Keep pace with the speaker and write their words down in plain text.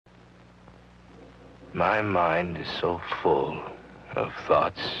My mind is so full of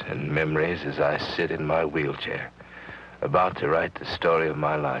thoughts and memories as I sit in my wheelchair, about to write the story of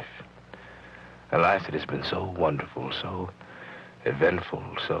my life. A life that has been so wonderful, so eventful,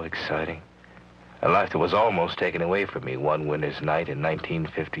 so exciting. A life that was almost taken away from me one winter's night in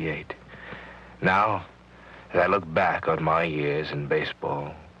 1958. Now, as I look back on my years in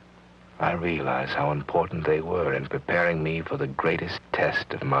baseball, I realize how important they were in preparing me for the greatest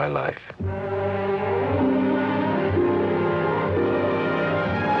test of my life.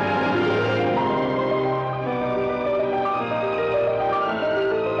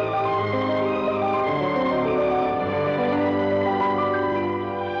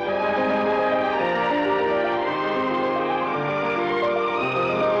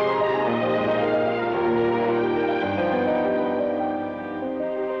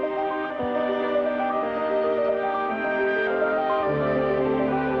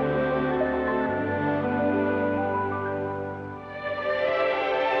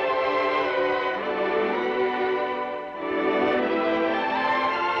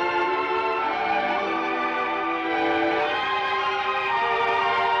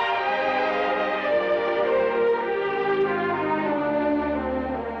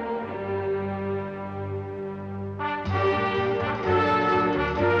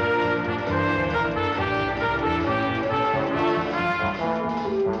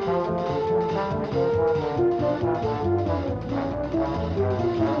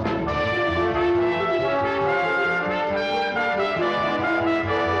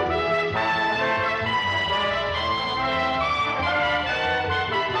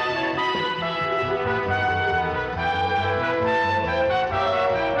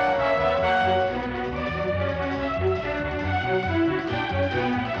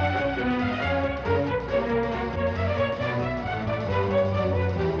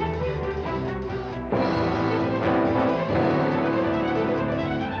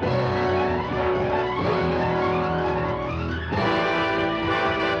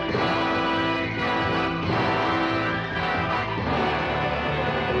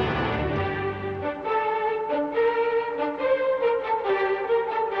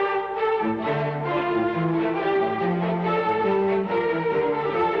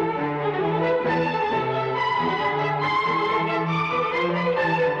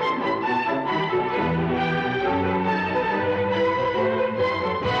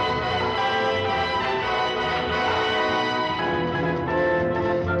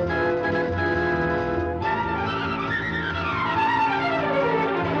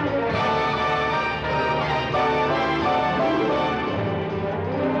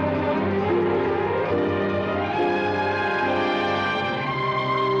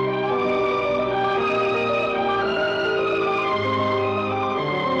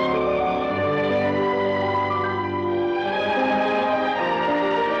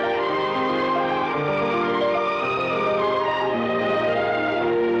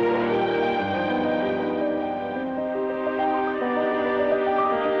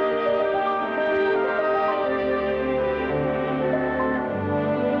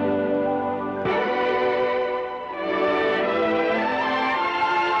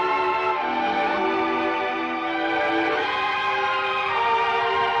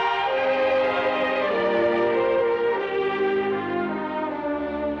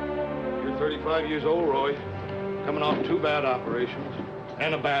 Years old, Roy. Coming off 2 bad operations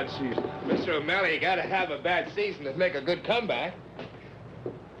and a bad season. Mr. O'Malley, you gotta have a bad season to make a good comeback.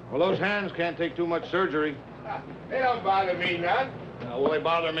 Well, those hands can't take too much surgery. They don't bother me none. Well, they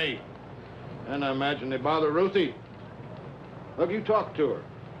bother me. And I imagine they bother Ruthie. Look, you talk to her.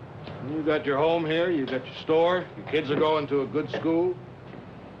 You got your home here, you got your store, your kids are going to a good school.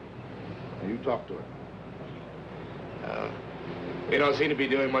 Now, you talk to her. We don't seem to be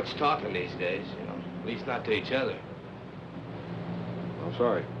doing much talking these days, you know, at least not to each other. I'm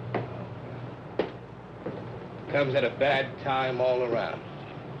sorry. Comes at a bad time all around.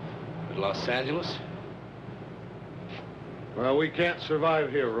 But Los Angeles? Well, we can't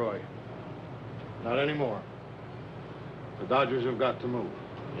survive here, Roy. Not anymore. The Dodgers have got to move.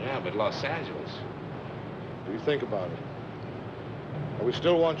 Yeah, but Los Angeles. Do you think about it? Well, we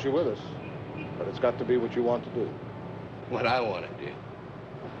still want you with us, but it's got to be what you want to do. What I want to do.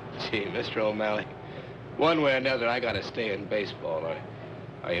 Gee, Mr. O'Malley, one way or another, I got to stay in baseball,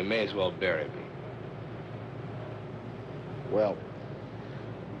 or you may as well bury me. Well,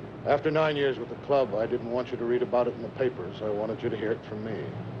 after 9 years with the club, I didn't want you to read about it in the papers. I wanted you to hear it from me.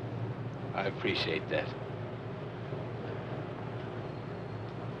 I appreciate that.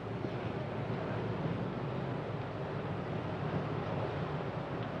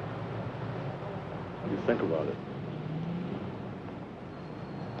 You think about it.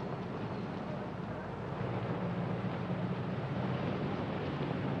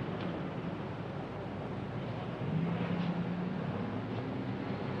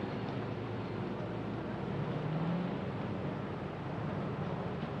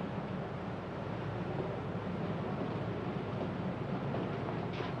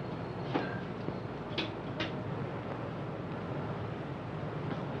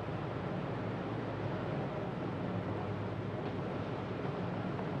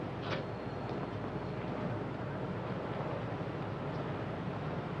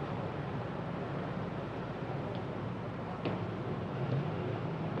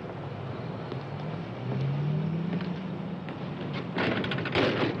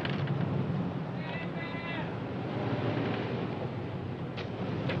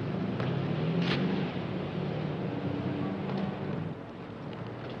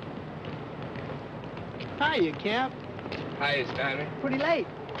 Hiya, Cap. Hiya, Stanley. Pretty late.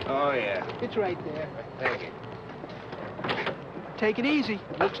 Oh, yeah. It's right there. Thank you. Take it easy.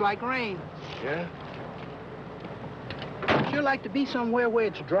 Looks like rain. Yeah? Sure like to be somewhere where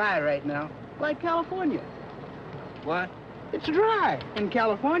it's dry right now. Like California. What? It's dry in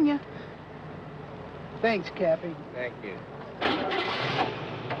California. Thanks, Cappy. Thank you.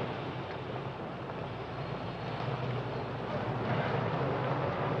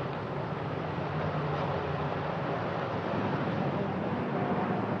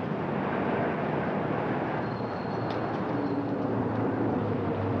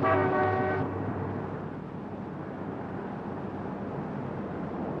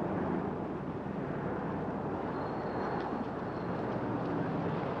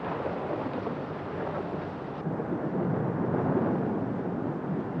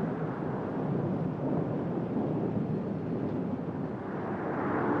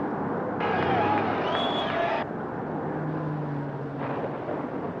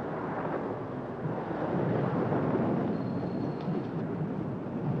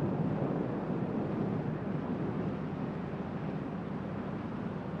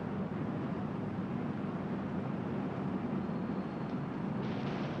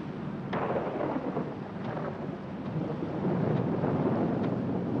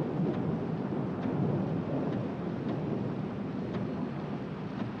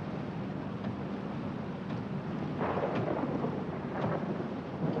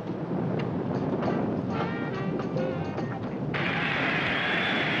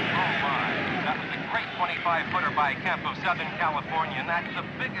 By Camp of Southern California, and that's the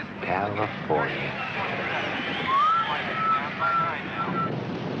biggest... California. Down by 9 now.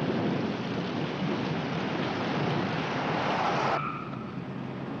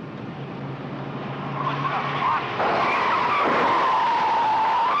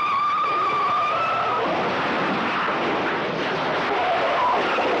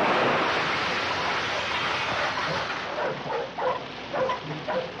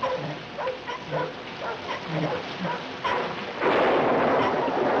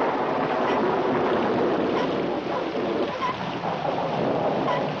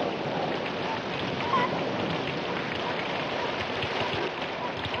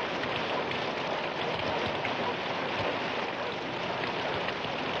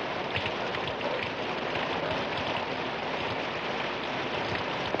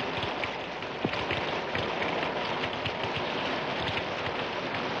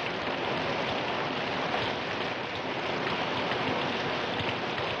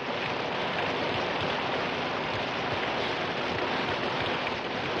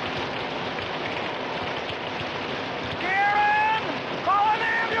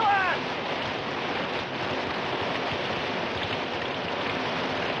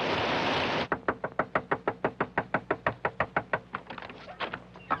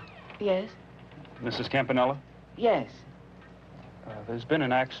 Yes? Mrs. Campanella? Yes. There's been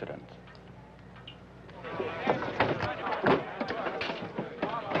an accident.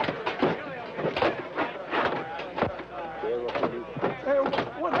 Hey,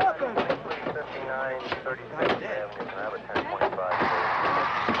 what happened? 59, 36 Avenue, can I have a 1025?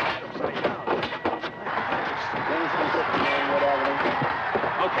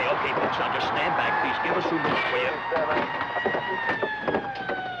 Okay, folks, now just stand back, please. Give us room, will you?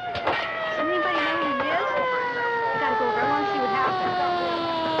 Does anybody know who he is? Gotta go over. I want to see what happened.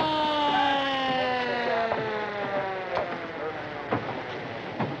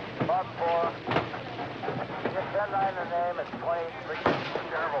 Bob 4. Your deadline the name is 23.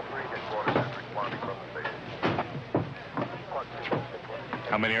 General 3 headquarters is responding from the station.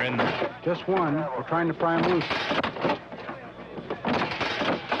 How many are in there? Just one. We're trying to pry him loose.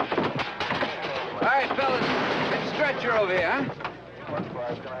 All right, fracture over here, huh?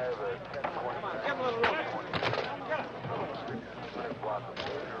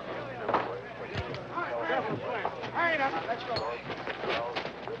 Let's go.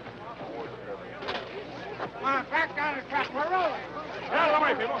 Come on, back down the track. We're rolling. Out of the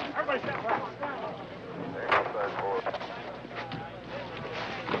way, people. Everybody stand back.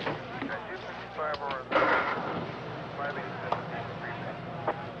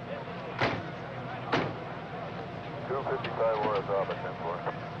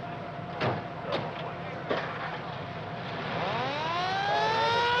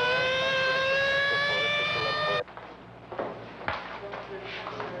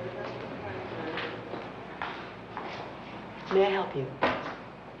 May I help you?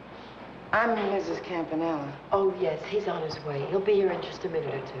 I'm Mrs. Campanella. Oh, yes, he's on his way. He'll be here in just a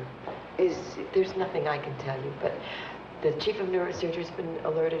minute or two. There's nothing I can tell you, but the chief of neurosurgery's been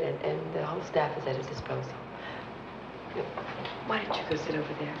alerted, and the whole staff is at his disposal. Why don't you go sit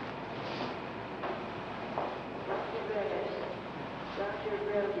over there?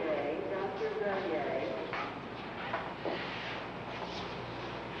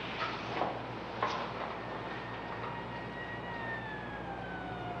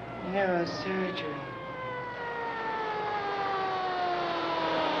 Neurosurgery.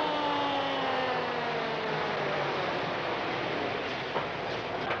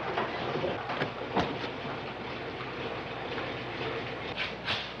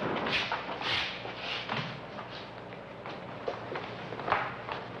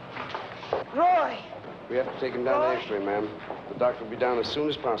 Roy! We have to take him down to X-ray, ma'am. The doctor will be down as soon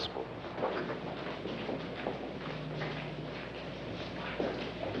as possible.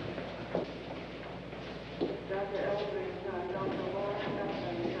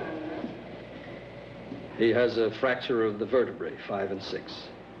 He has a fracture of the vertebrae, 5 and 6.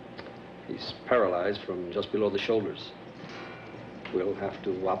 He's paralyzed from just below the shoulders. We'll have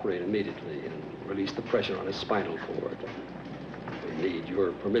to operate immediately and release the pressure on his spinal cord. We need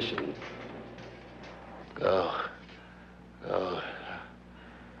your permission. Go.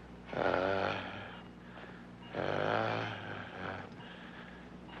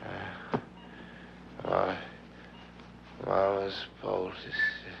 Mama's poultice.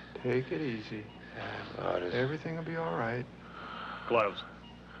 Take it easy. Everything will be all right. Gloves.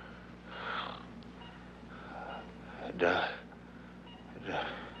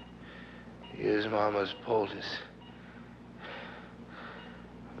 Here's Mama's poultice.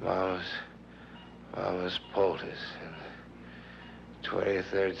 Mama's poultice in the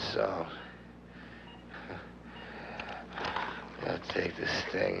 23rd Psalm. That'll take the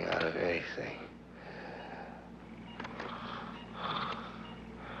sting out of anything.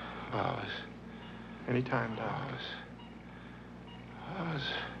 Mama's. Anytime, Doc. Mama's.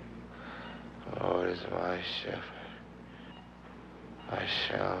 Lord is my shepherd. I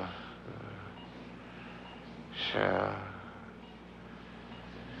shall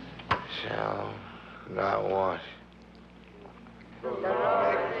not want. The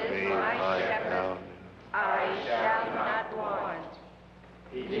Lord is my shepherd. I shall not want.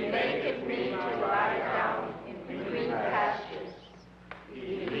 He maketh me to lie down in green pastures.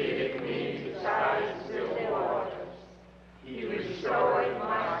 He leadeth me beside still waters. He restoreth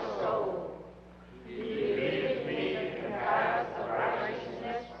my soul. He leadeth me in the paths of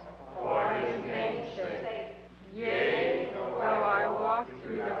righteousness for his name's sake. Yea, though I walk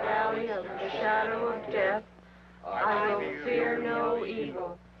through the valley of the shadow of death, I will fear no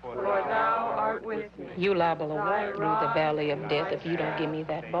evil, for thou art with me. You liable to walk through the valley of death if you don't give me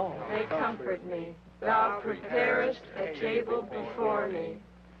that ball. They comfort me. Thou preparest a table before me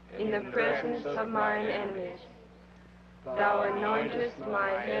in the presence of mine enemies. Thou anointest my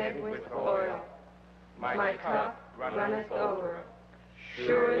head with oil. My cup runneth over.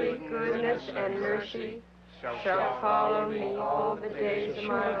 Surely goodness and mercy shall follow me all the days of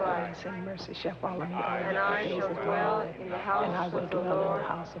my life. And mercy shall follow me all the And I days shall of my dwell life. in the house of the Lord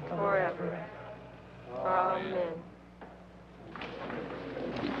forever. Amen.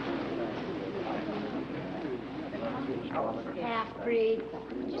 Half-breed.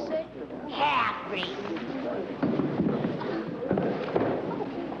 What'd you say? Half-breed.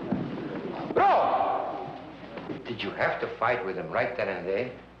 Bro! Did you have to fight with him right then and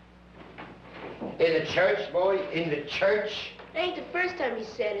there? In the church, boy? In the church? It ain't the first time he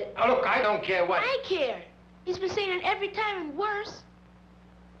said it. Oh, look, I don't care what... I care. He's been saying it every time and worse.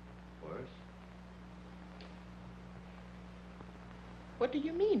 Worse? What do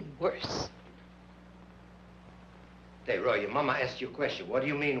you mean, worse? Hey, Roy, your mama asked you a question. What do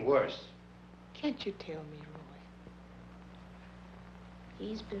you mean, worse? Can't you tell me, Roy?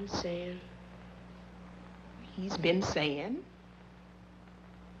 He's been saying he's been saying?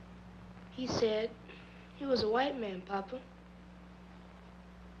 He said he was a white man, Papa.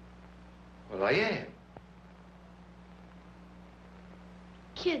 Well, I am.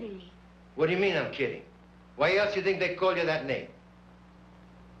 Kidding me. What do you mean I'm kidding? Why else you think they call you that name?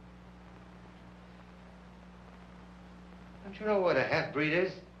 Don't you know what a half-breed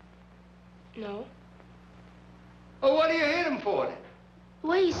is? No. Well, what do you hate him for then? The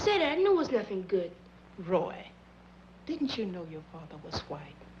way he said it, I knew it was nothing good. Roy, didn't you know your father was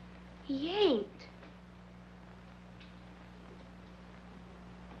white? He ain't.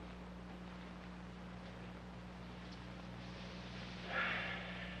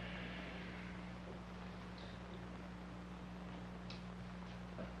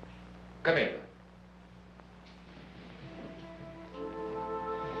 Come here.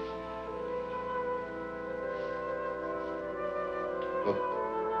 Look.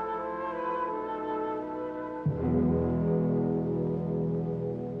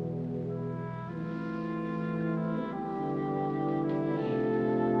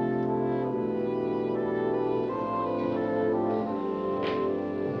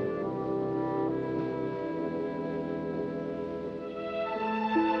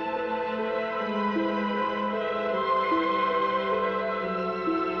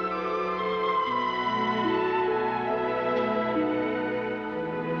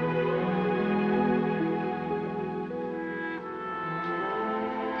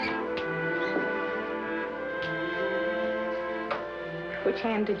 Which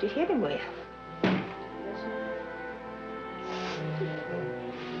hand did you hit him with?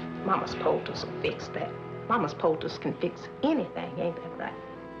 Mama's poultice will fix that. Mama's poultice can fix anything, ain't that right?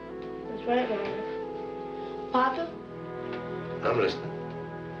 That's right, Mama. Papa, I'm listening.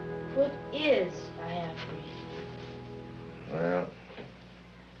 what is a half-breed? Well,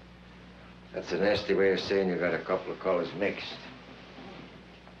 that's a nasty way of saying you got a couple of colors mixed.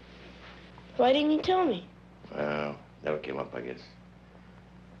 Why didn't you tell me? Well, never came up, I guess.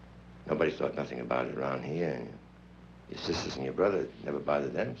 Nobody thought nothing about it around here. Your sisters and your brother never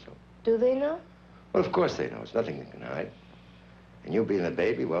bothered them, so... Do they know? Well, of course they know. It's nothing they can hide. And you being a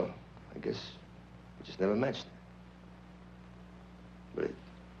baby, well, I guess you just never mentioned it. But it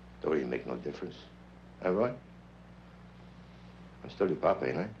don't really make no difference. Huh, Roy? I'm still your papa,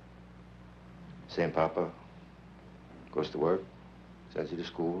 ain't I? Same papa. Goes to work, sends you to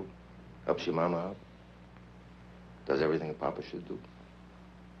school, helps your mama out. Does everything a papa should do.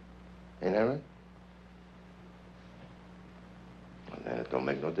 Ain't that right? Well, then it don't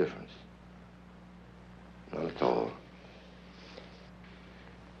make no difference. Not at all.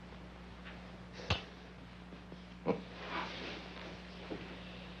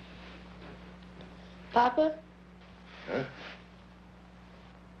 Papa? Huh?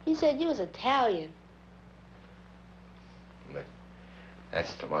 He said you was Italian. But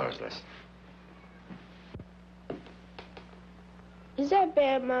that's tomorrow's lesson. Is that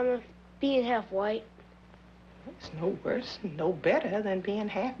bad, Mama, being half white? It's no worse and no better than being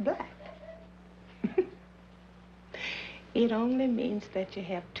half black. It only means that you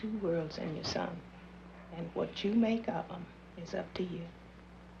have two worlds in your son, and what you make of them is up to you.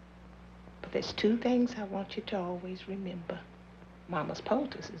 But there's two things I want you to always remember. Mama's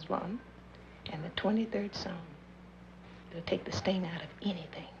poultice is one, and the 23rd Psalm. It'll take the sting out of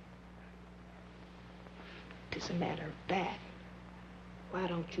anything. It's a matter of that. Why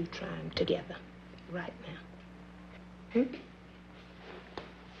don't you try them together right now?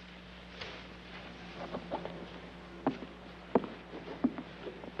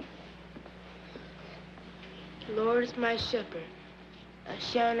 The Lord is my shepherd. I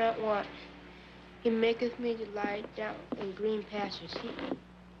shall not want. He maketh me to lie down in green pastures. He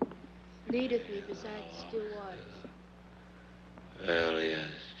leadeth me beside the still waters. Well, yes,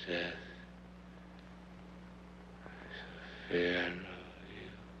 death. Fear no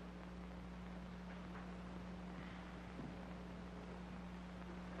evil.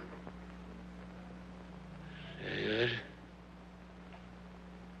 David?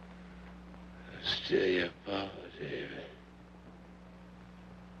 Still your papa, David.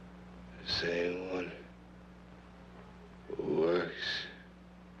 The same one who works,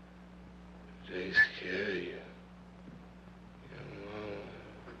 takes care of you. Your mama.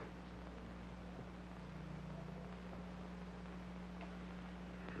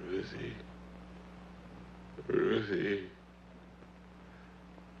 Ruthie. Ruthie.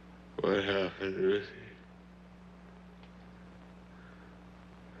 What happened, Ruthie?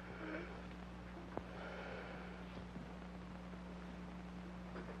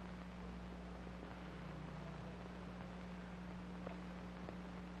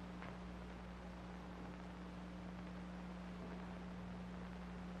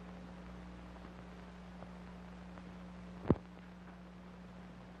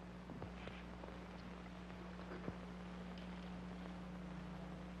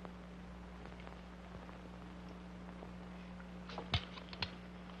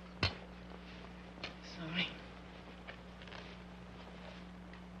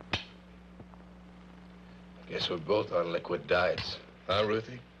 Guess we're both on liquid diets. Huh,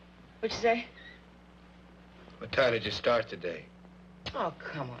 Ruthie? What'd you say? What time did you start today? Oh,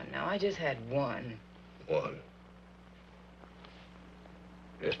 come on now. I just had one. One.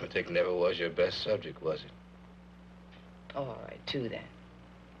 Arithmetic never was your best subject, was it? Oh, all right, two then.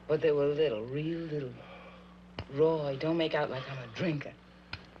 But they were little, real little. Roy, don't make out like I'm a drinker.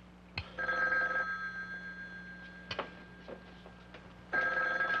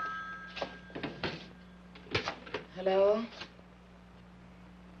 Hello?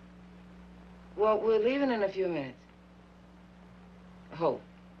 Well, we're leaving in a few minutes. Hope.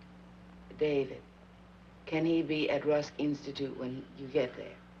 David. Can he be at Rusk Institute when you get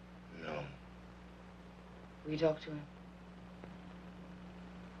there? No. Will you talk to him?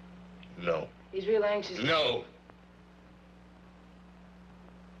 No. He's real anxious. No.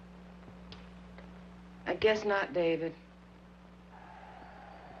 I guess not, David.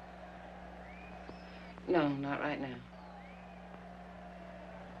 No, not right now.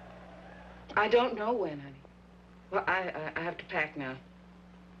 I don't know when, honey. Well, I have to pack now.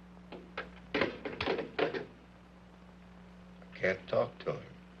 Can't talk to him.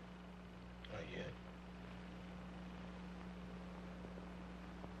 Not yet.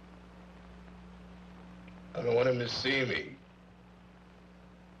 I don't want him to see me.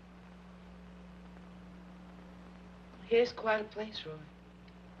 Here's quite a place, Roy.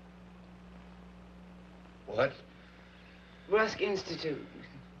 What? Rusk Institute.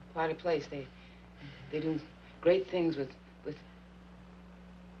 Quite a place. They do great things with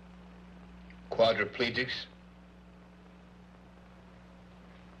Quadriplegics?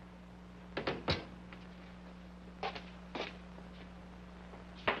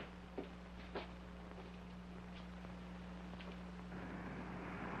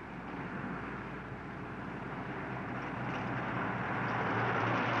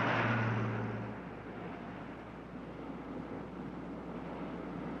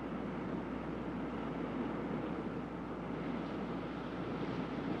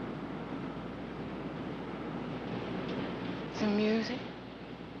 some music.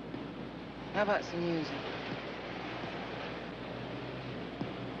 How about some music?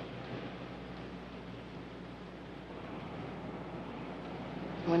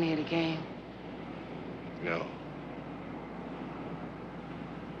 Want to hear the game? No.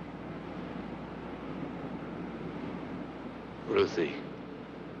 Ruthie.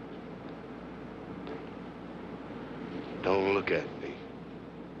 Don't look at me.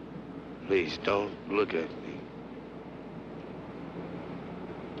 Please, don't look at me.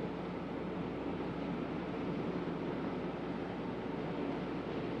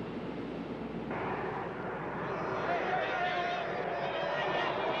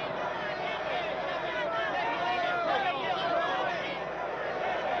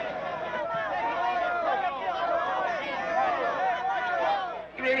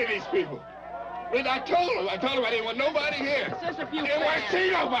 People. I told him I didn't want nobody here. It's just a few I didn't want to fans.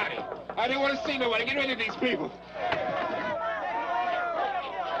 see nobody. I didn't want to see nobody. Get rid of these people.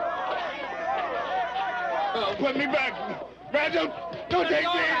 Oh, put me back. Man, don't take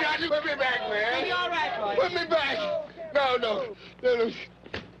me in, God. Put me back, man. You'll be all right, Roy. Put me back. No.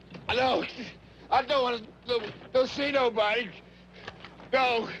 I don't want to don't see nobody.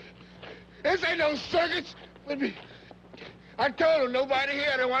 No. This ain't no circus. Put me. I told him nobody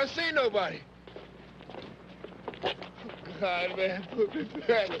here. I don't want to see nobody. God, man, put me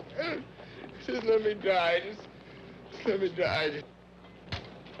back. Just let me die. Just let me die.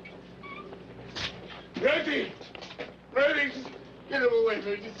 Reggie! Just get him away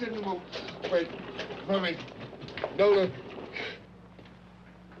from me. Just send him away. Wait, for me. No.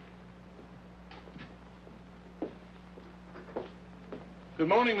 Good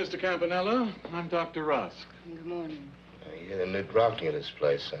morning, Mr. Campanella. I'm Dr. Rusk. Good morning. You're the new grocking of this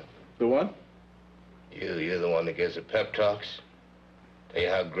place, huh? The what? You're the one that gives the pep talks. Tell you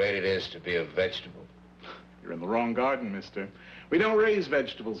how great it is to be a vegetable. You're in the wrong garden, mister. We don't raise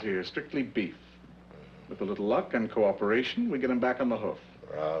vegetables here, strictly beef. With a little luck and cooperation, we get them back on the hoof.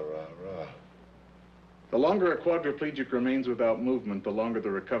 Rah, rah, rah. The longer a quadriplegic remains without movement, the longer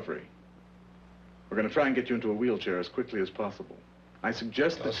the recovery. We're going to try and get you into a wheelchair as quickly as possible. I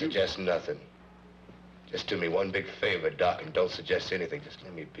suggest that Don't suggest nothing. Just do me one big favor, Doc, and don't suggest anything. Just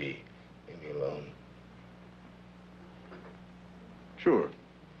let me be. Leave me alone. Sure.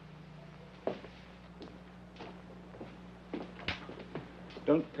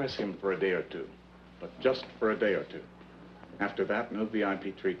 Don't press him for a day or two, but just for a day or two. After that, no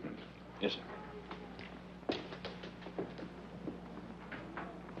VIP treatment. Yes, sir.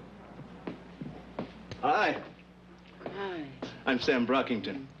 Hi. Hi. I'm Sam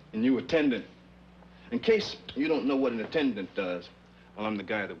Brockington, a new attendant. In case you don't know what an attendant does, well, I'm the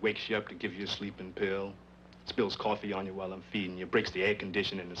guy that wakes you up to give you a sleeping pill, spills coffee on you while I'm feeding you, breaks the air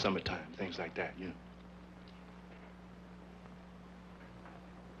conditioning in the summertime, things like that, you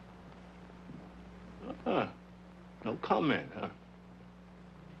know. No comment, huh?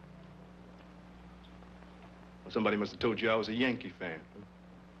 Well, somebody must have told you I was a Yankee fan.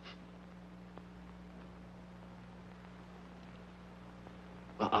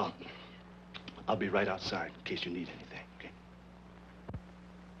 I'll be right outside in case you need anything, okay?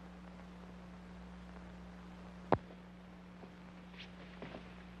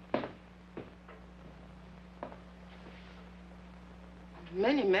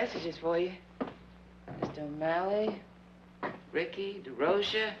 Many messages for you. Mr. O'Malley, Ricky,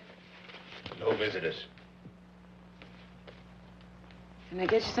 DeRosia. No visitors. Can I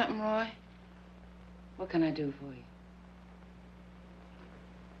get you something, Roy? What can I do for you?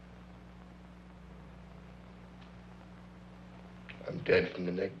 I'm dead from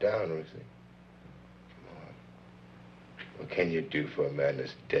the neck down, Ruthie. Come on. What can you do for a man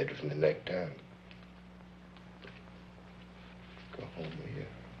that's dead from the neck down? Go home, will you?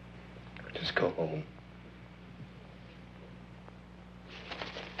 Just go home.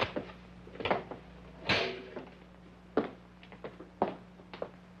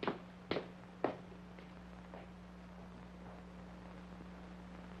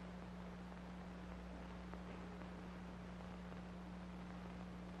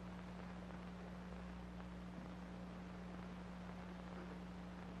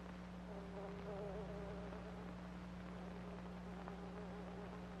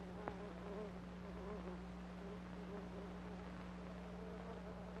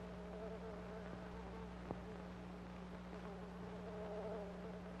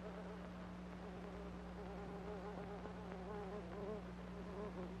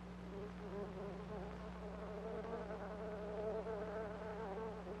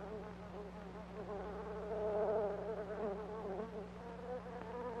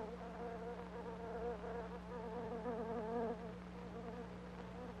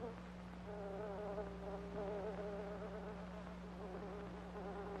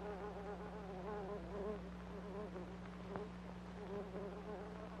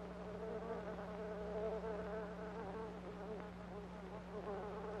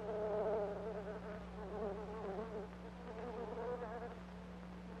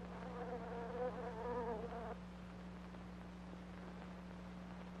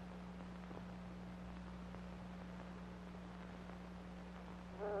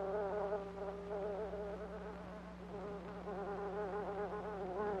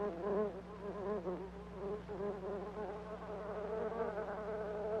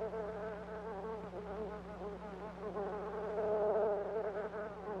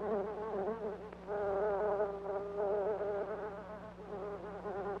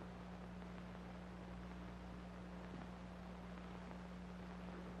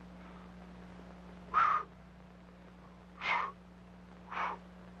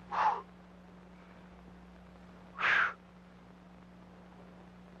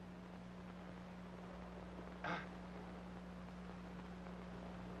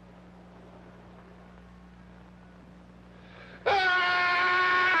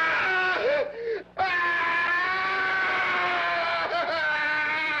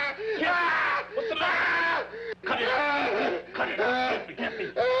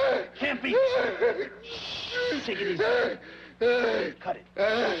 Take it easy. Cut it.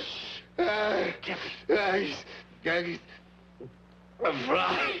 Can't a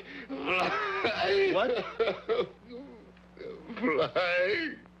fly. What? Fly.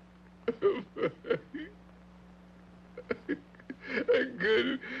 I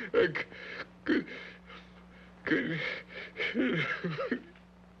couldn't.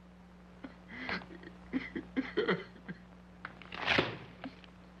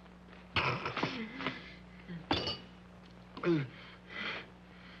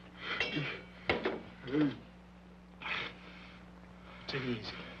 Take it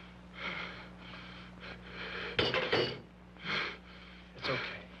easy. It's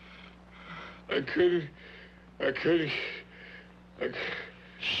okay. I couldn't.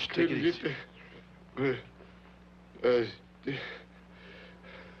 Shh, take it easy.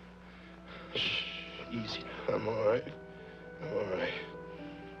 Easy. I'm all right.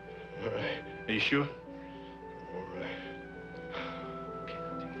 Are you sure? All right. Okay,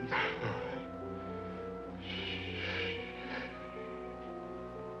 take it easy. All right.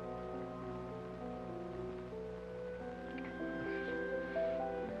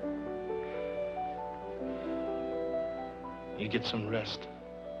 You get some rest.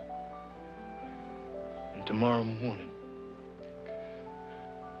 And tomorrow morning,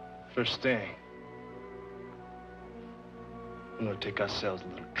 first thing, we're gonna take ourselves a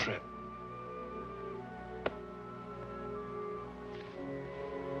little trip.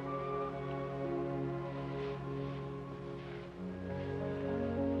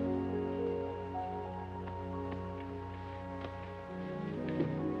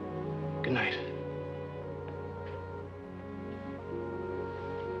 Good night.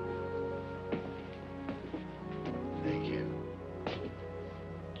 Thank you. What'd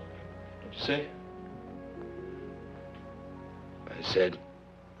you say? I said,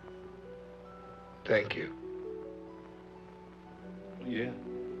 thank you. Yeah.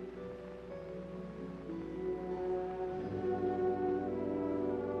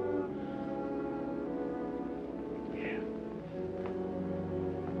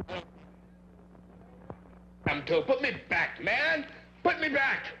 I'm told, put me back, man. Put me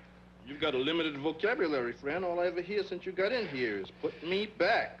back. You've got a limited vocabulary, friend. All I ever hear since you got in here is put me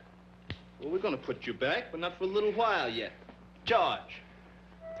back. Well, we're gonna put you back, but not for a little while yet. Charge.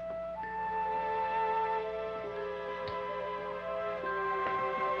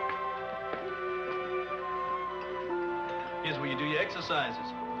 Here's where you do your exercises.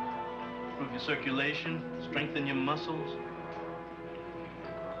 Improve your circulation, strengthen your muscles.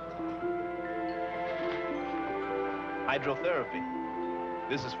 Hydrotherapy.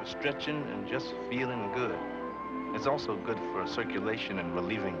 This is for stretching and just feeling good. It's also good for circulation and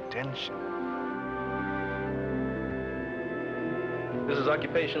relieving tension. This is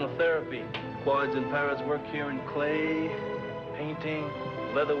occupational therapy. Quads and paras work here in clay, painting,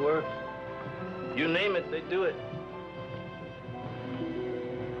 leather work. You name it, they do it.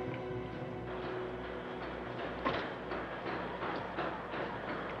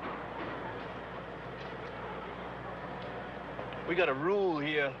 We got a rule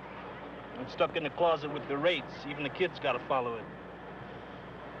here. I'm stuck in the closet with the rates. Even the kids got to follow it.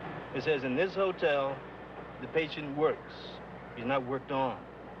 It says in this hotel, the patient works. He's not worked on.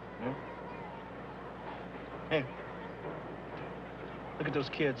 Hmm? Hey, look at those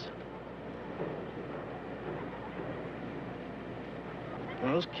kids.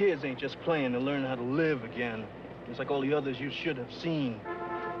 Now, those kids ain't just playing to learn how to live again. It's like all the others you should have seen.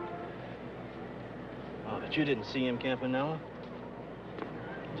 Oh, but you didn't see him, Campanella.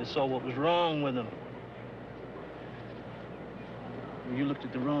 Just saw what was wrong with him. You looked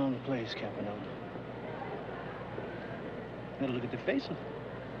at the wrong place, Campanella. You gotta look at the face of it.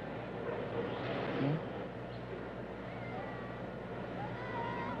 Hmm?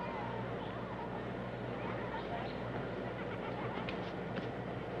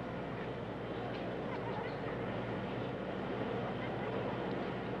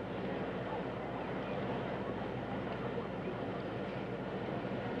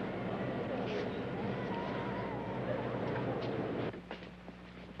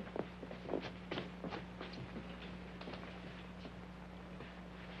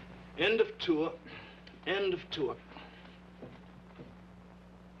 End of tour. End of tour.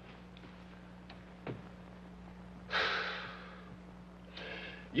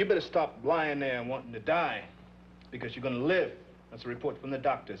 You better stop lying there and wanting to die, because you're going to live. That's a report from the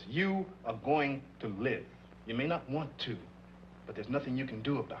doctors. You are going to live. You may not want to, but there's nothing you can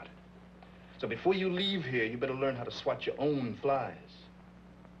do about it. So before you leave here, you better learn how to swat your own flies.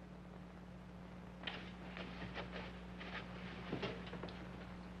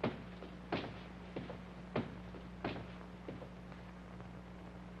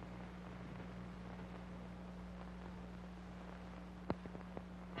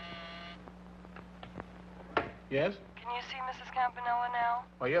 Yes? Can you see Mrs. Campanella now?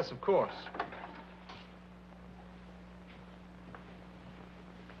 Oh, yes, of course.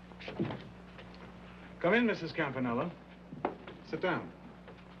 Come in, Mrs. Campanella. Sit down.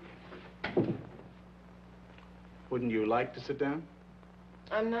 Wouldn't you like to sit down?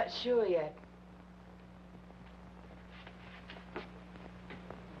 I'm not sure yet.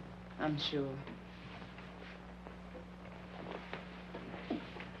 I'm sure.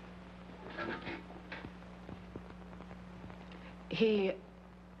 He's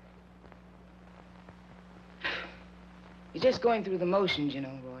just going through the motions, you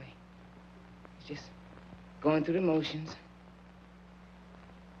know, Roy. He's just going through the motions.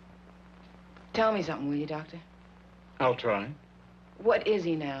 Tell me something, will you, Doctor? I'll try. What is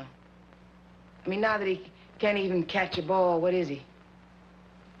he now? I mean, now that he can't even catch a ball, what is he?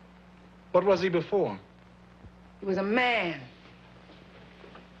 What was he before? He was a man.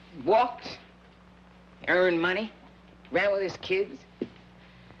 Walked, earned money, ran with his kids,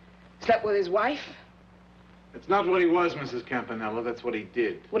 slept with his wife. It's not what he was, Mrs. Campanella. That's what he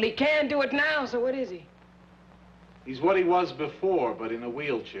did. Well, he can do it now, so what is he? He's what he was before, but in a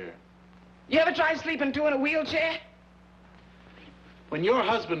wheelchair. You ever tried sleeping two in a wheelchair? When your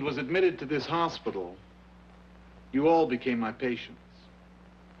husband was admitted to this hospital, you all became my patients.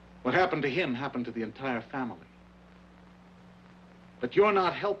 What happened to him happened to the entire family. But you're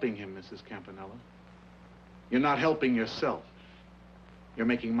not helping him, Mrs. Campanella. You're not helping yourself. You're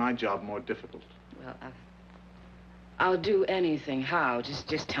making my job more difficult. Well, I'll do anything. How?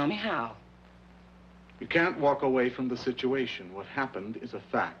 Just tell me how. You can't walk away from the situation. What happened is a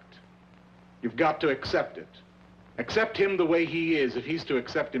fact. You've got to accept it. Accept him the way he is if he's to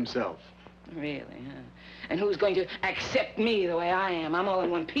accept himself. Really, huh? And who's going to accept me the way I am? I'm all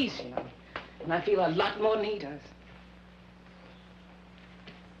in one piece, you know. And I feel a lot more than he does.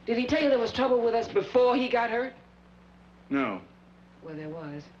 Did he tell you there was trouble with us before he got hurt? No. Well, there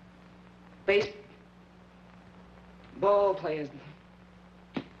was. Ball players.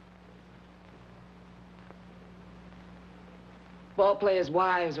 Ball players'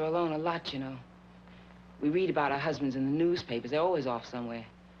 wives are alone a lot, you know. We read about our husbands in the newspapers. They're always off somewhere.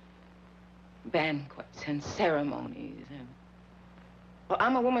 Banquets and ceremonies. Well,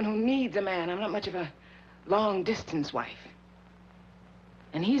 I'm a woman who needs a man. I'm not much of a long-distance wife.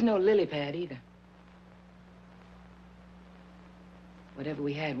 And he's no lily pad either. Whatever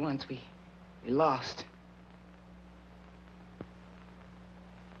we had once, we lost.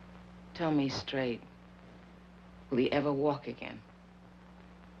 Tell me straight, will he ever walk again?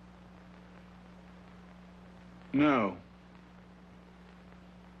 No.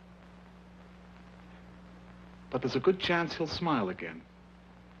 But there's a good chance he'll smile again.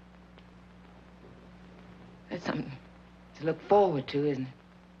 That's something to look forward to, isn't it?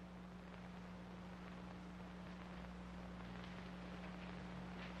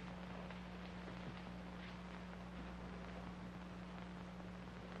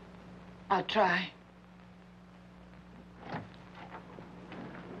 I'll try.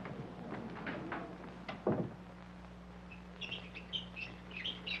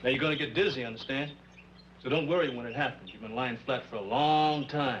 Now, you're going to get dizzy, understand? So don't worry when it happens. You've been lying flat for a long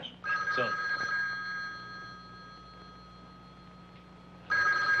time. So...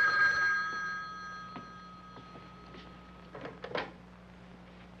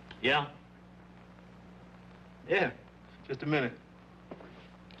 Yeah? Yeah, just a minute.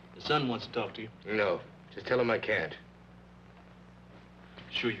 The son wants to talk to you. No, just tell him I can't.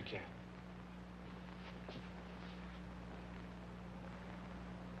 Sure you can.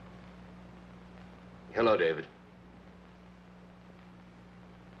 Hello, David.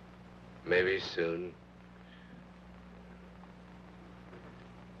 Maybe soon.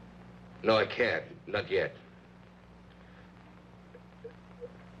 No, I can't. Not yet.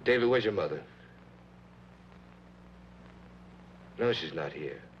 David, where's your mother? No, she's not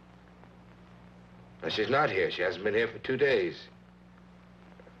here. No, she's not here. She hasn't been here for 2 days.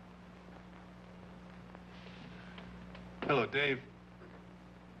 Hello, Dave.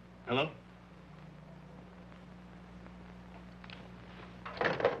 Hello?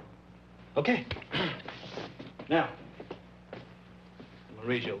 Okay. Now, I'm gonna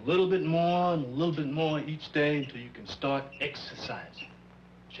raise you a little bit more and a little bit more each day until you can start exercising.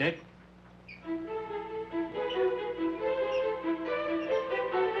 Check?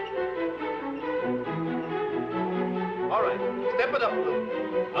 All right, step it up a little.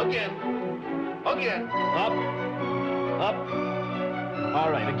 Again. Again. Up. Up.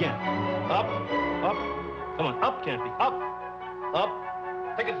 All right, again. Up. Up. Come on, up, Campy. Up. Up.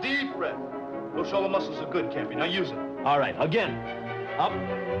 Take a deep breath. Those shoulder muscles are good, Campy. Now use them. All right, again. Up.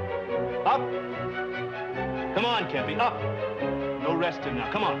 Up. Come on, Campy. Up. No resting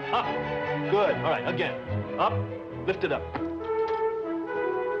now. Come on. Up. Good. All right, again. Up. Lift it up.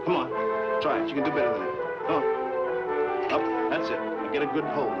 Come on. Try it. You can do better than that. Come on. Up. That's it. Now get a good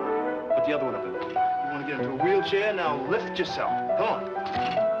hold. Put the other one up in there. You want to get into a wheelchair? Now lift yourself. Come on.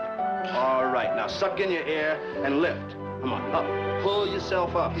 All right. Now suck in your air and lift. Come on. Up. Pull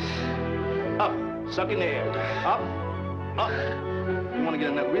yourself up. Up. Suck in the air. Up. Up. You want to get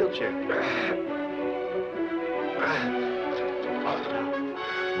in that wheelchair. Up.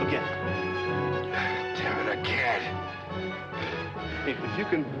 Again. Damn it, I can't. If you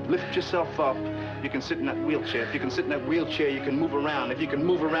can lift yourself up, you can sit in that wheelchair. If you can sit in that wheelchair, you can move around. If you can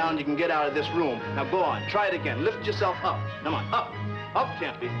move around, you can get out of this room. Now go on. Try it again. Lift yourself up. Come on. Up. Up,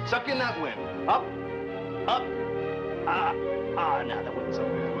 Campy. Suck in that wind. Up. Up. Now the wind's up.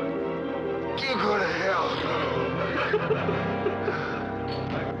 You go to hell.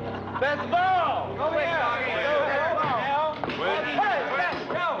 Best ball! Go here!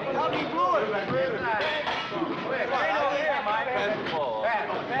 How do you blow it? Right over here, Mike. Best ball.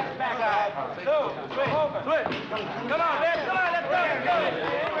 Back out. Two, switch. Come on, man. Come on, let's go.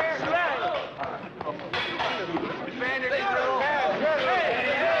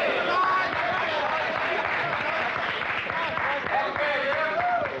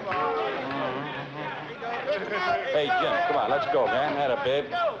 Hey, Jim, come on, let's go, man. Atta, babe.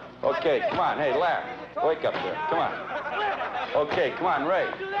 Okay, come on. Hey, laugh. Wake up there. Come on. Okay, come on, Ray.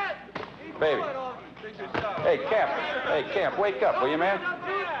 Baby. Hey, Camp. Hey, Camp, wake up, will you, man?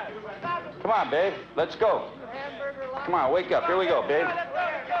 Come on, babe. Let's go. Come on, wake up. Here we go, babe.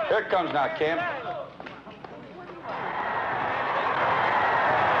 Here it comes now, Camp.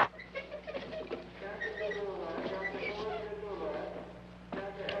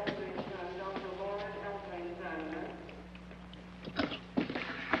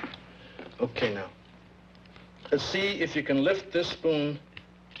 Okay, now. Let's see if you can lift this spoon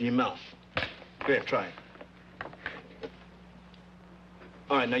to your mouth. Go ahead, try it.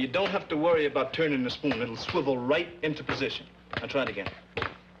 All right, now you don't have to worry about turning the spoon. It'll swivel right into position. Now try it again.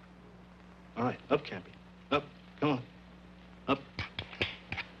 All right, up, Campy. Up, come on. Up.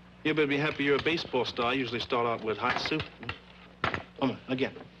 You better be happy you're a baseball star. I usually start out with hot soup. Come on,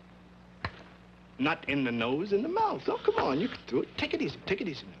 again. Not in the nose, in the mouth. Oh, come on, you can do it. Take it easy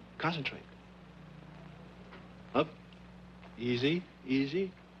now. Concentrate. Up. Easy, easy.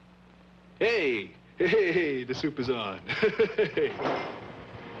 Hey, hey, the soup is on.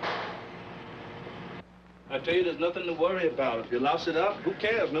 I tell you, there's nothing to worry about. If you louse it up, who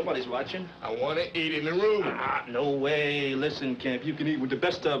cares? Nobody's watching. I want to eat in the room. No way. Listen, Camp, you can eat with the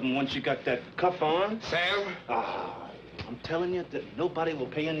best of them once you got that cuff on. Sam? I'm telling you that nobody will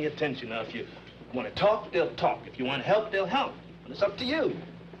pay any attention. Now, if you want to talk, they'll talk. If you want help, they'll help. But it's up to you.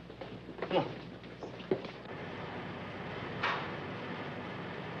 Come on.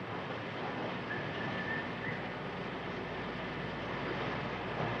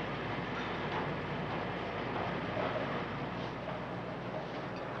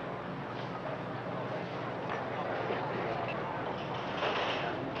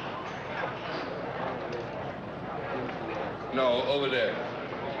 No, over there.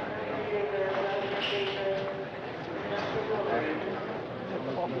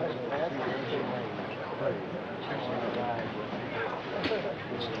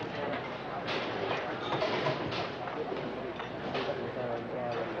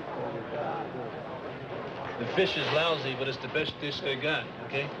 The fish is lousy, but it's the best dish they got,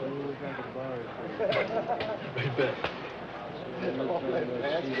 okay? Right back.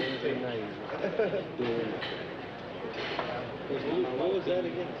 What was that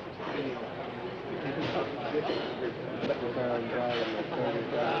again?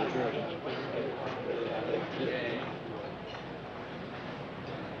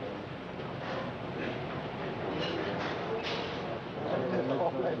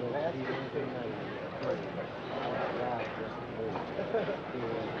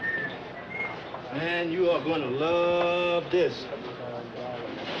 Man, you are going to love this.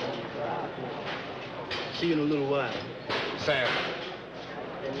 See you in a little while. Sam.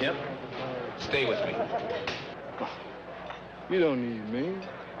 Yep. Stay with me. You don't need me.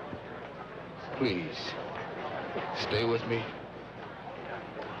 Please. Stay with me.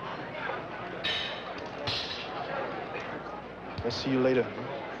 I'll see you later.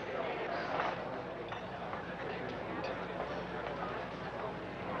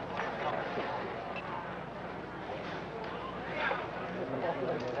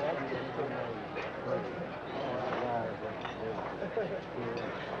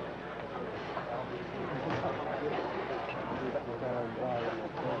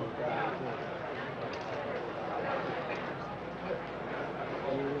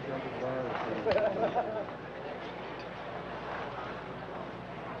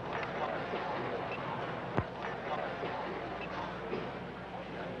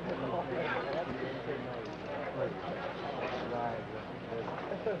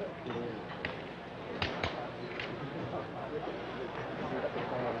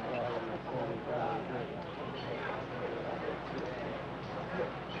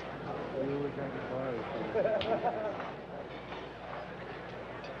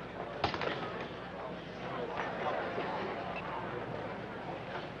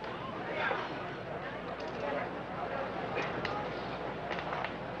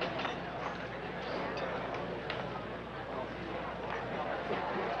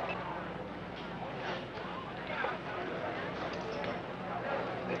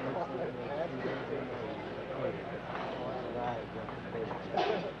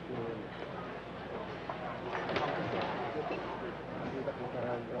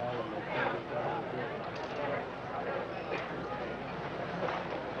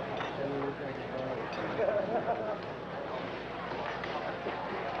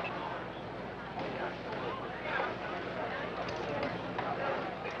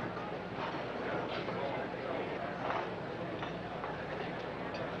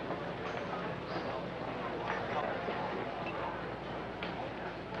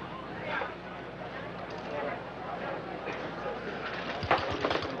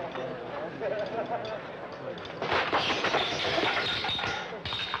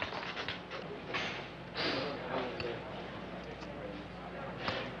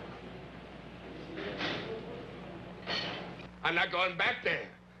 I'm not going back there.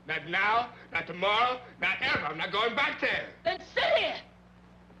 Not now, not tomorrow, not ever. I'm not going back there. Then sit here.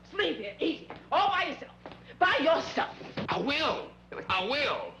 Sleep here, easy. All by yourself. By yourself. I will. I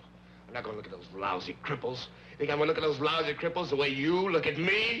will. I'm not going to look at those lousy cripples. You think I'm going to look at those lousy cripples the way you look at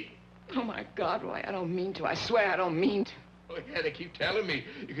me? Oh, my God, Roy, I don't mean to. I swear I don't mean to. Oh, yeah, they keep telling me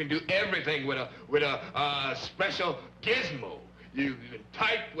you can do everything with a special gizmo. You can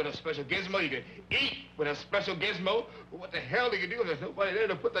type with a special gizmo. You can eat with a special gizmo. But what the hell do you do if there's nobody there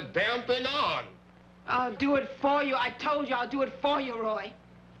to put the damn thing on? I'll do it for you. I told you I'll do it for you, Roy.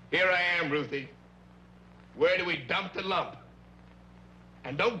 Here I am, Ruthie. Where do we dump the lump?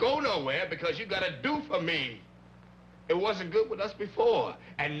 And don't go nowhere because you gotta do for me. It wasn't good with us before,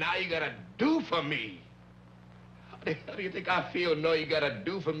 and now you gotta do for me. How the hell do you think I feel? No, you gotta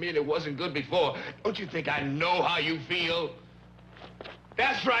do for me, and it wasn't good before. Don't you think I know how you feel?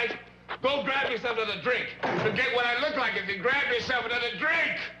 That's right. Go grab yourself another drink. Forget what I look like if you grab yourself another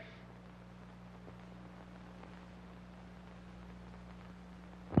drink.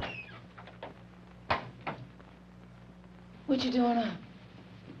 What you doing up?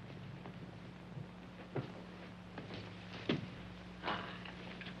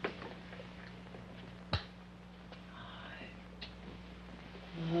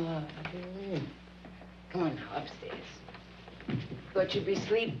 Come on now, upstairs. Thought you'd be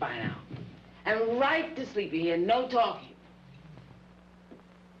asleep by now. And right to sleep, you hear? No talking.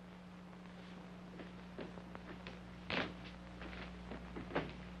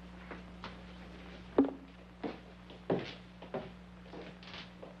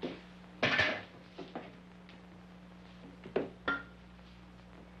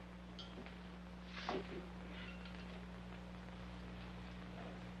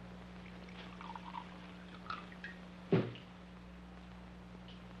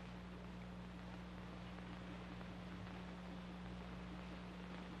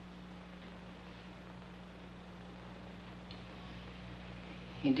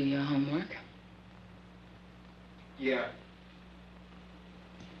 You do your homework? Yeah.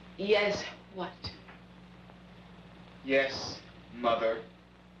 Yes, what? Yes, Mother.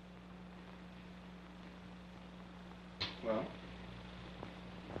 Well,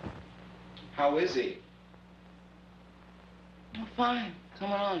 how is he? Oh, fine.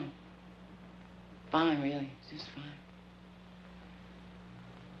 Come on. Fine, really. Just fine.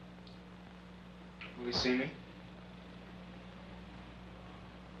 Will he see me?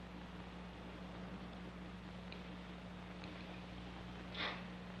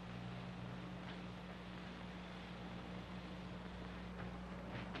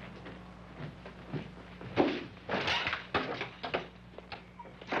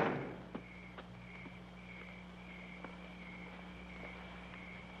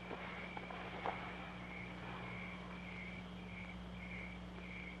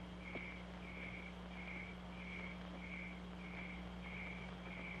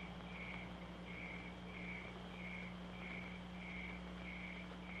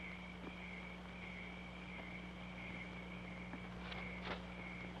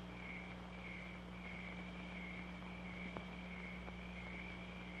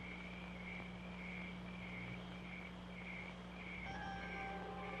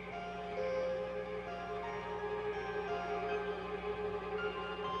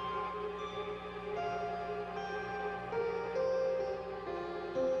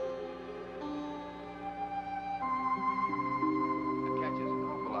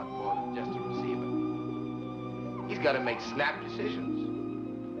 He's got to make snap decisions.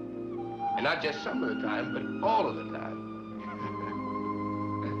 And not just some of the time, but all of the time.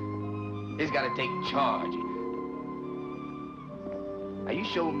 He's got to take charge. Now, you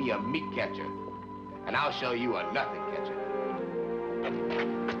show me a meat catcher, and I'll show you a nothing catcher.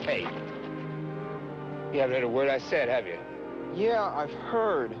 Hey, you haven't heard a word I said, have you? Yeah, I've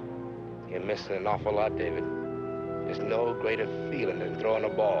heard. You're missing an awful lot, David. There's no greater feeling than throwing a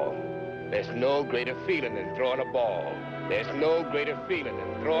ball. There's no greater feeling than throwing a ball. There's no greater feeling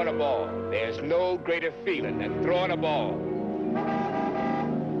than throwing a ball. There's no greater feeling than throwing a ball.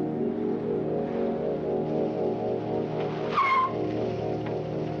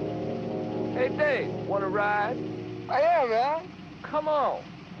 Hey, Dave, want to ride? I am, man. Come on.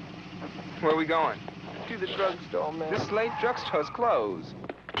 Where are we going? To the drugstore, man. This late drugstore's closed.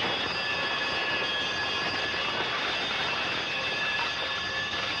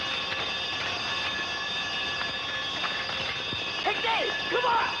 Hey, Dave, come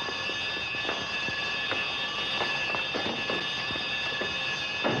on!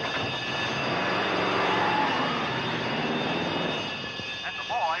 And the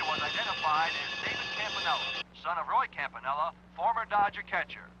boy was identified identified as David Campanella, son of Roy Campanella, former Dodger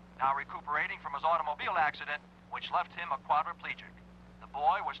catcher, now recuperating from his automobile accident, which left him a quadriplegic. The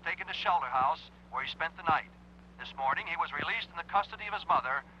boy was taken to Shelter House, where he spent the night. This morning, he was released in the custody of his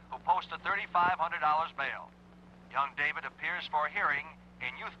mother, who posted $3,500 bail. Young David appears for a hearing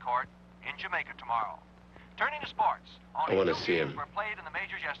in youth court in Jamaica tomorrow. Turning to sports, only 2 games were played in the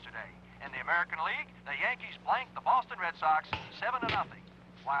majors yesterday. In the American League, the Yankees blanked the Boston Red Sox 7-0,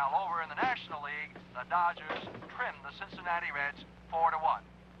 while over in the National League, the Dodgers trimmed the Cincinnati Reds 4-1.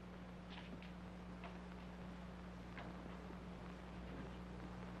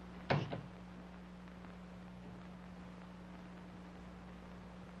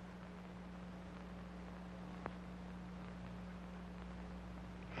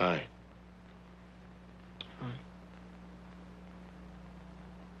 Hi.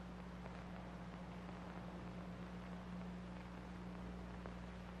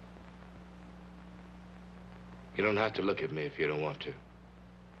 You don't have to look at me if you don't want to.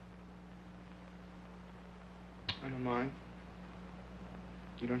 I don't mind.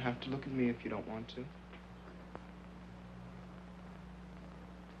 You don't have to look at me if you don't want to.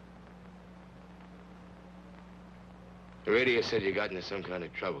 The radio said you got into some kind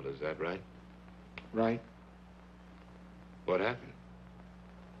of trouble, is that right? Right. What happened?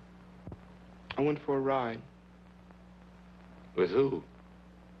 I went for a ride. With who?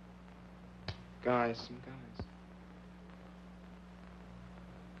 Some guys.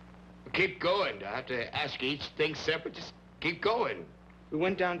 Keep going. Do I have to ask you each thing separate? Just keep going. We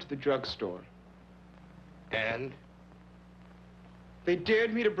went down to the drugstore. And? They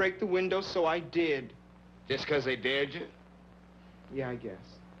dared me to break the window, so I did. Just because they dared you? Yeah, I guess.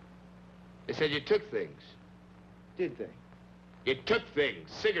 They said you took things. Did they? You took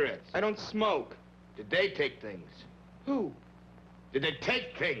things. Cigarettes. I don't smoke. Did they take things? Who? Did they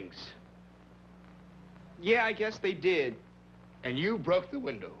take things? Yeah, I guess they did. And you broke the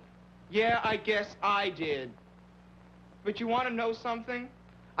window? Yeah, I guess I did. But you want to know something?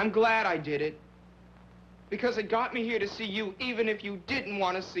 I'm glad I did it. Because it got me here to see you, even if you didn't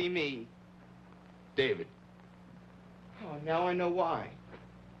want to see me. David. Oh, now I know why.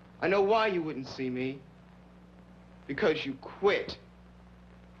 I know why you wouldn't see me. Because you quit.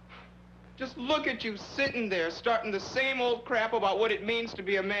 Just look at you sitting there, starting the same old crap about what it means to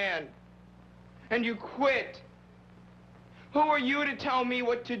be a man. And you quit. Who are you to tell me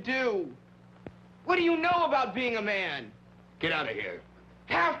what to do? What do you know about being a man? Get out of here.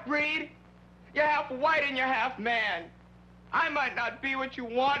 Half-breed? You're half white and you're half man. I might not be what you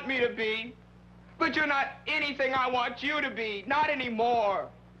want me to be, but you're not anything I want you to be. Not anymore.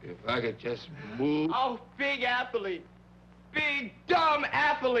 If I could just move... Oh, big athlete. Big, dumb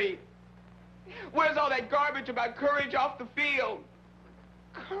athlete. Where's all that garbage about courage off the field?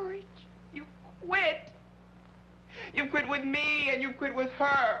 Courage? You quit. You quit with me and you quit with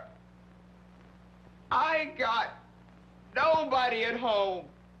her. I got nobody at home.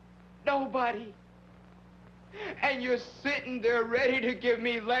 Nobody. And you're sitting there ready to give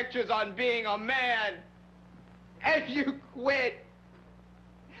me lectures on being a man. And you quit.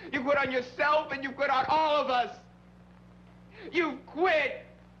 You quit on yourself and you quit on all of us. You quit.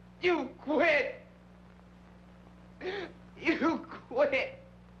 You quit. You quit.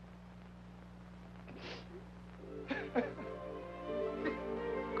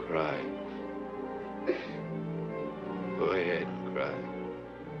 Cry. Go ahead and cry.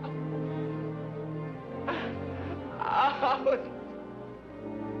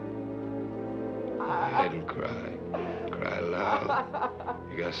 Go ahead and cry. Cry loud.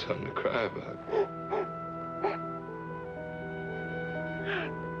 You got something to cry about.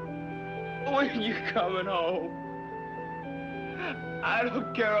 When you coming home? I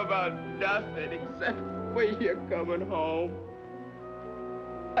don't care about nothing except when you're coming home.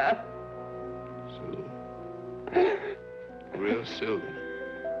 Soon. Real soon.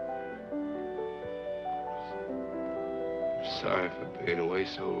 I'm sorry for being away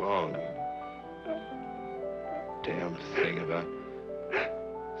so long. Damn thing about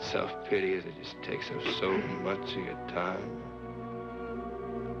self-pity is it just takes up so much of your time.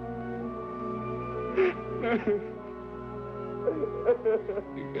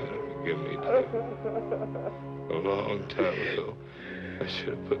 You gotta forgive me, David. A long time ago, I should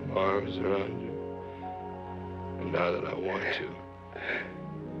have put my arms around you. And now that I want to,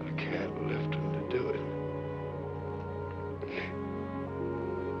 I can't lift them to do it.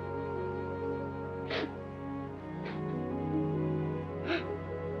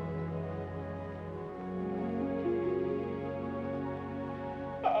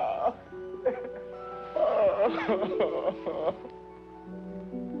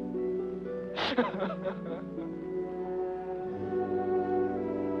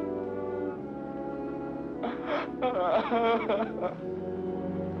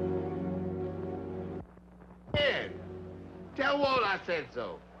 Ed, tell Walt I said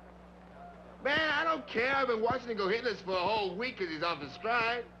so. Man, I don't care. I've been watching him go hitless for a whole week because he's off his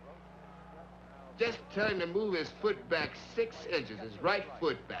stride. Just tell him to move his foot back 6 inches, his right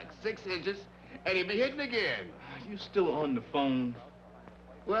foot back 6 inches, and he'll be hitting again. Are you still on the phone?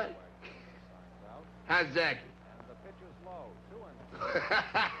 What? How's Jackie?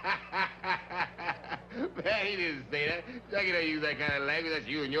 Man, he didn't say that. Jackie don't use that kind of language. That's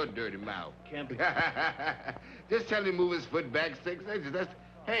you and your dirty mouth. Campy. Just tell him to move his foot back 6 inches. That's...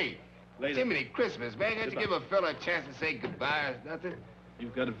 Hey, Later. Jiminy Christmas, man. Can't you give a fella a chance to say goodbye or nothing?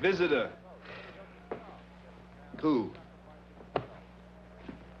 You've got a visitor. Who?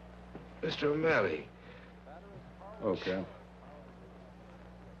 Mr. O'Malley. Okay.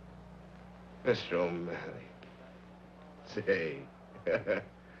 Mr. O'Malley. Say.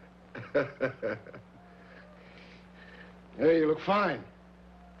 Hey, you look fine.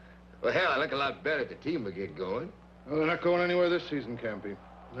 Well, hell, I look a lot better if the team will get going. Well, they're not going anywhere this season, Campy.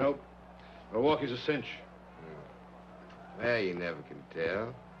 Nope. Milwaukee's a cinch. Well, you never can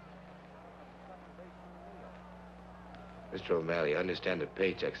tell. Mr. O'Malley, I understand the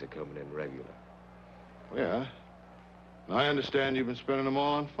paychecks are coming in regular. Yeah. I understand you've been spending them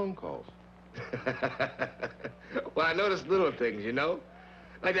all on phone calls. Well, I noticed little things, you know?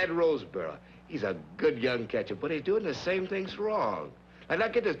 Like that Roseboro. He's a good young catcher, but he's doing the same things wrong. Like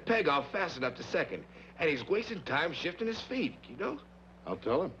not getting his peg off fast enough to second. And he's wasting time shifting his feet, you know? I'll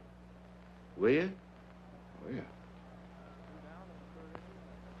tell him. Will you? Oh, yeah.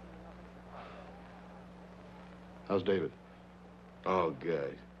 How's David? Oh,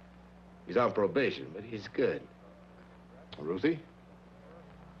 good. He's on probation, but he's good. Ruthie?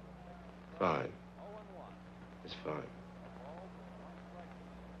 Fine. It's fine.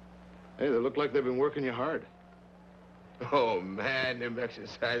 Hey, they look like they've been working you hard. Oh, man, them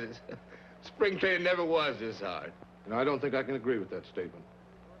exercises. Spring training never was this hard. You know, I don't think I can agree with that statement.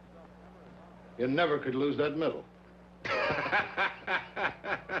 You never could lose that medal.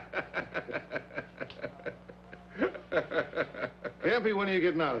 Campy, when are you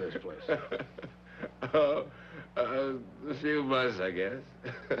getting out of this place? A few months, I guess.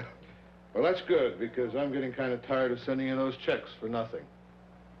 Well, that's good, because I'm getting kind of tired of sending you those checks for nothing.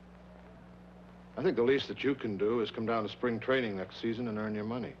 I think the least that you can do is come down to spring training next season and earn your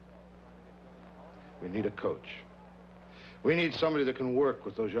money. We need a coach. We need somebody that can work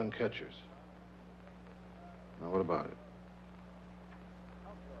with those young catchers. Now, what about it?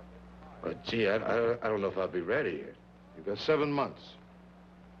 Well, gee, I don't know if I'll be ready yet. You've got 7 months.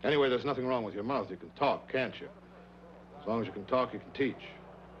 Anyway, there's nothing wrong with your mouth. You can talk, can't you? As long as you can talk, you can teach.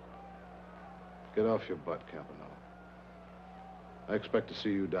 Get off your butt, Campanella. I expect to see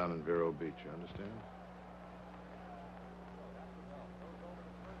you down in Vero Beach, you understand?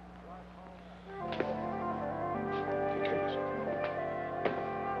 Take care of yourself.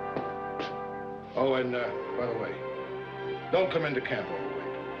 Oh, and by the way, don't come into camp overweight.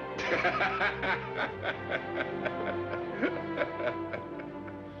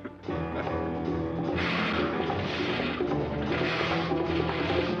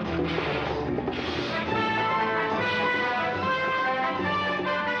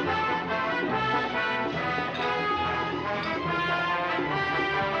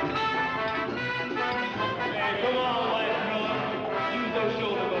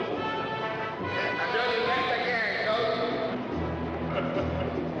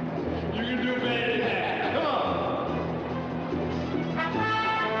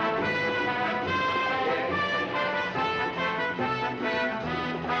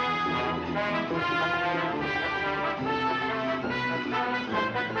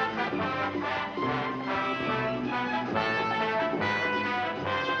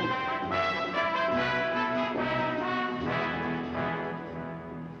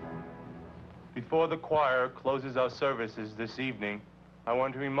 Before the choir closes our services this evening, I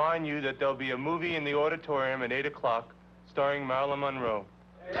want to remind you that there'll be a movie in the auditorium at 8 o'clock starring Marilyn Monroe.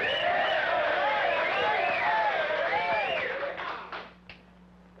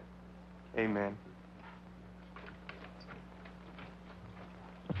 Amen.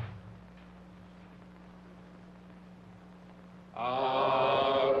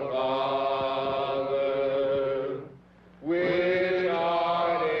 Our Father, which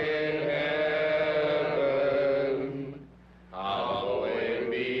art in heaven, hallowed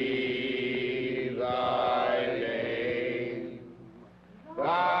be thy name.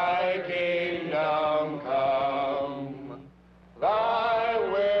 Thy kingdom come, thy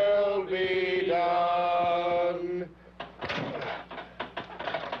will be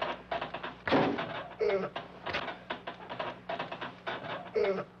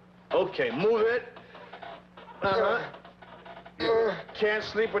Okay, move it. Uh-huh. You can't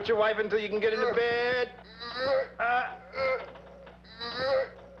sleep with your wife until you can get into bed.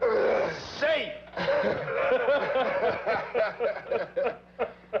 Safe.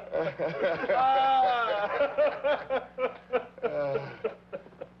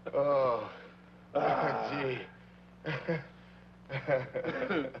 Gee.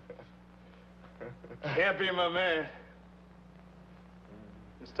 Can't be my man.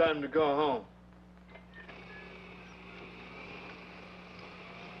 It's time to go home.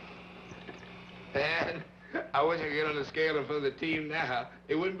 Man, I wish I could get on the scale in front of the team now.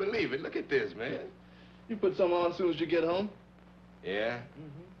 They wouldn't believe it. Look at this, man. You put some on as soon as you get home? Yeah?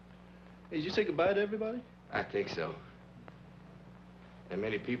 Hey, did you say goodbye to everybody? I think so. There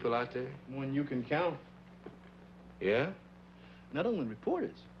many people out there? One you can count. Yeah? Not only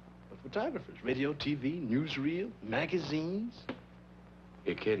reporters, but photographers. Radio, TV, newsreel, magazines.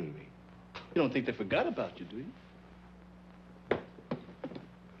 You're kidding me. You don't think they forgot about you, do you?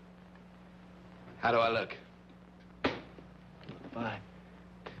 How do I look? Fine.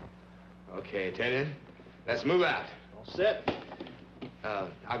 Okay, attendant. Let's move out. All set.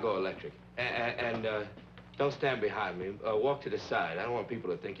 I'll go electric. And don't stand behind me. Walk to the side. I don't want people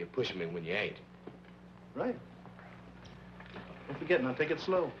to think you're pushing me when you ain't. Right. Don't forget, now take it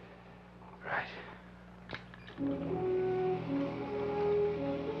slow. Right.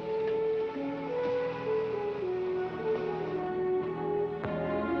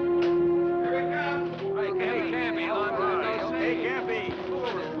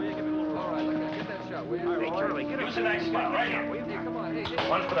 Use a nice smile, right here.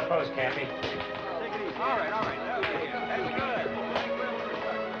 One for the post, Campy. All right. That's good.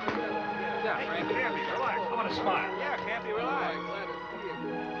 Yeah, Frank. Campy, relax. I want to smile. Yeah, Campy, relax.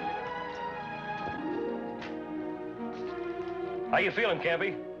 How you feeling,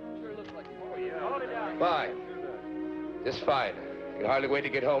 Campy? Fine. Just fine. I can hardly wait to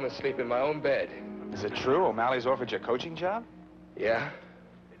get home and sleep in my own bed. Is it true O'Malley's offered you a coaching job? Yeah?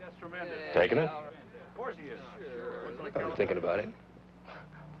 That's tremendous. Taking it? Of course he is. I'm thinking about it.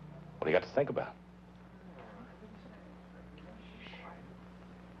 What do you got to think about?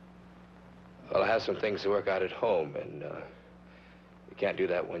 Well, I have some things to work out at home, and you can't do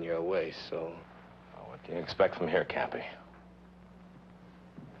that when you're away, so... Oh, what can you expect from here, Campy?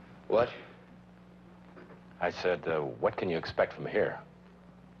 What? I said, what can you expect from here?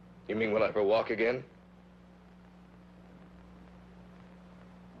 You mean will I ever walk again?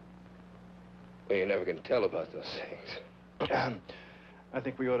 Well, you never can tell about those things. I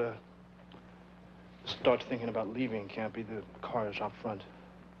think we ought to start thinking about leaving, Campy. The car is out front.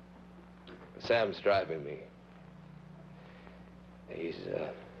 Sam's driving me.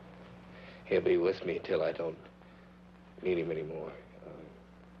 He'll be with me till I don't need him anymore.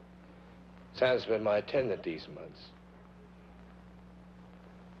 Sam's been my attendant these months.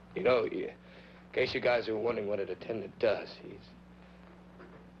 You know, in case you guys are wondering what an attendant does,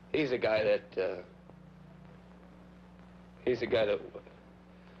 he's the guy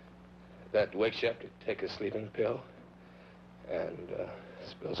that wakes you up to take a sleeping pill and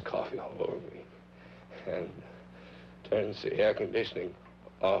spills coffee all over me and turns the air conditioning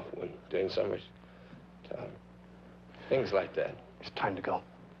off during summer time. Things like that. It's time to go.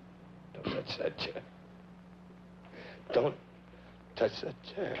 Don't touch that chair. Don't touch that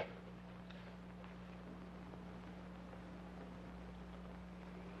chair.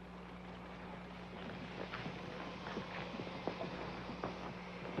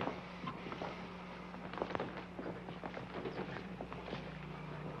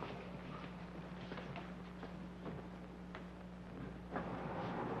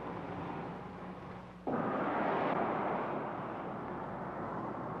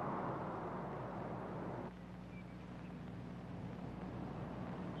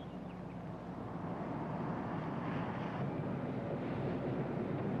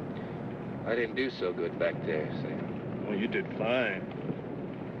 I didn't do so good back there, Sam. Well, you did fine.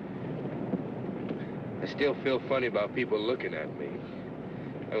 I still feel funny about people looking at me.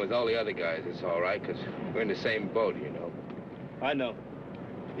 And with all the other guys, it's all right, because we're in the same boat, you know. I know.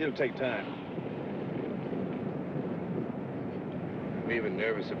 It'll take time. I'm even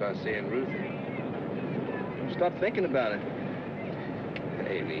nervous about seeing Ruthie. Stop thinking about it. It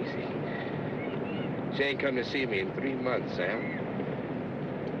ain't easy. She ain't come to see me in 3 months, Sam.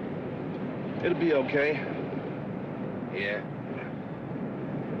 It'll be okay. Yeah?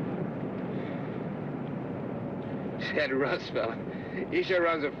 That Russ fella, he sure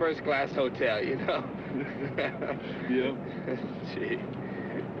runs a first-class hotel, you know? Yeah. Gee.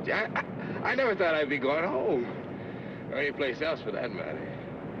 I never thought I'd be going home. Or any place else, for that matter.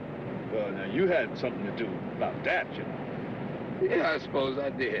 Well, now, you had something to do about that, you know. Yeah, I suppose I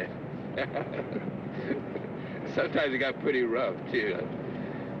did. Sometimes it got pretty rough, too.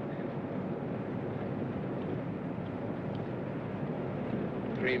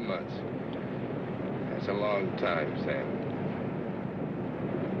 3 months. That's a long time, Sam.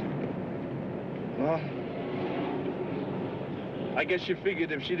 Well, I guess you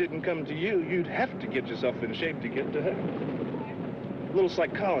figured if she didn't come to you, you'd have to get yourself in shape to get to her. A little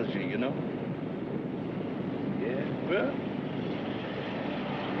psychology, you know? Yeah? Well...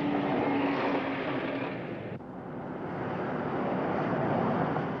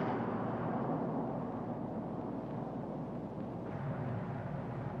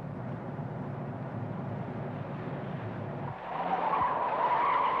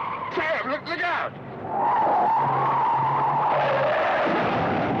 Sam, look out!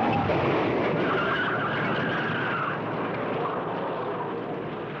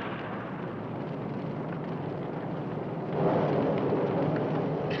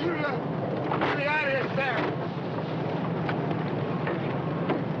 Get me out of here, Sam!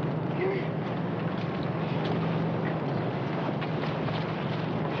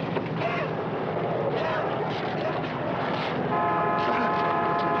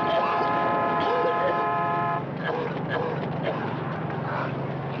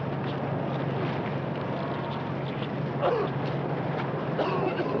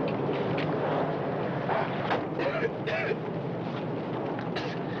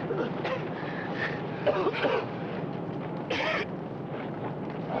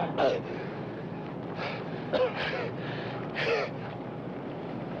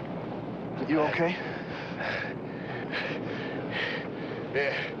 You okay?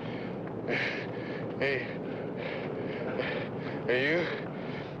 Yeah. Hey. Hey, you?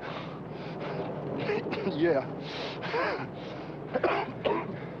 Yeah. I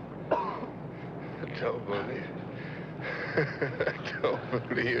don't believe it. I don't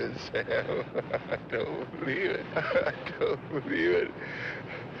believe it, Sam. I don't believe it. I don't believe it.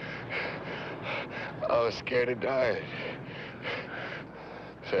 I was scared of dying.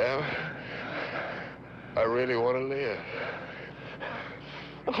 Sam, I really want to live.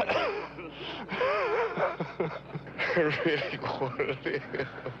 I really want to live.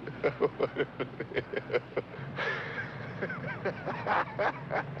 I want to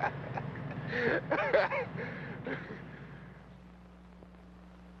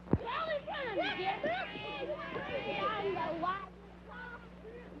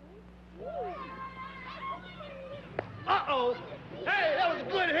Uh-oh. Hey, that was a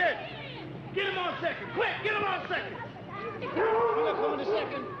good hit. Get him on second. Quick, get him on second. You got coming to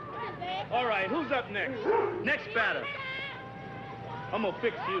second? All right, who's up next? Next batter. I'm gonna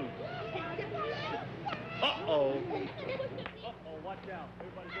fix you. Uh-oh. Uh-oh, watch out.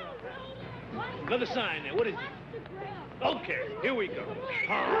 Everybody get out there. Another sign there. What is it? Okay, here we go.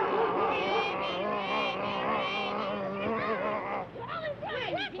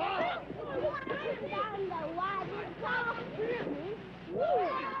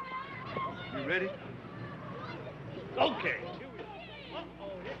 You ready? Okay. Here we go.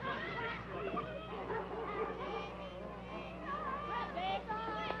 Uh-oh.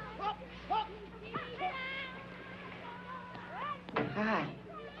 Hi.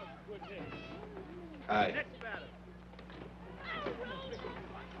 Hi. Next batter.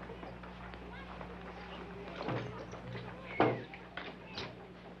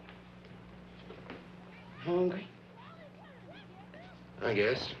 Hungry? I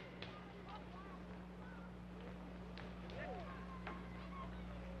guess.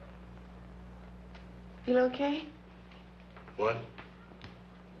 Feel okay? What?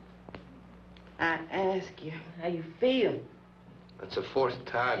 I ask you how you feel. That's the 4th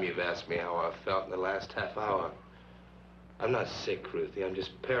time you've asked me how I felt in the last half hour. I'm not sick, Ruthie. I'm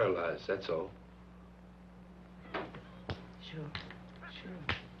just paralyzed, that's all. Sure.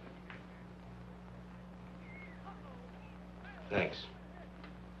 Thanks.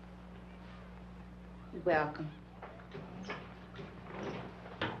 You're welcome.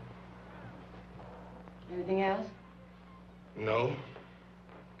 Anything else? No.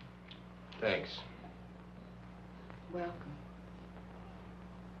 Thanks. Welcome.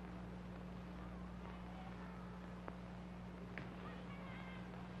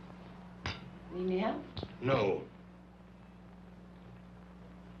 Need any help? No.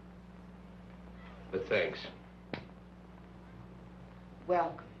 But thanks.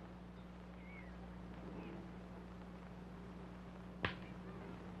 Welcome.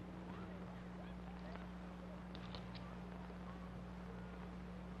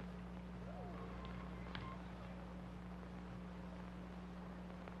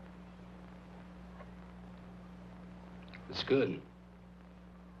 It's good.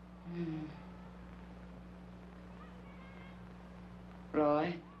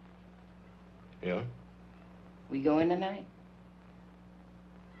 Roy, Yeah? we going tonight?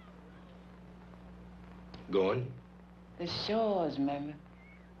 Going? The Shores, remember?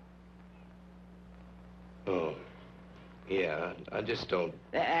 Oh. Yeah, I just don't...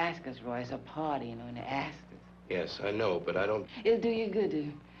 They ask us, Roy. It's a party, you know, and they ask us. Yes, I know, but I don't... It'll do you good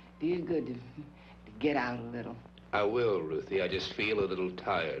to get out a little. I will, Ruthie. I just feel a little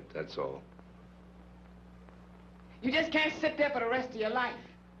tired, that's all. You just can't sit there for the rest of your life.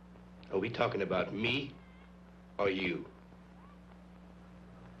 Are we talking about me or you?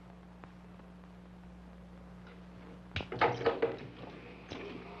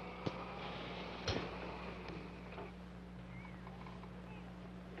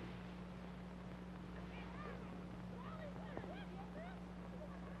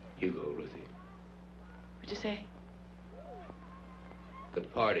 You go, Ruthie. What'd you say? The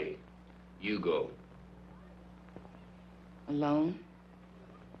party. You go. Alone?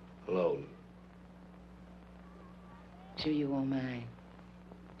 Alone. Sure you won't mind?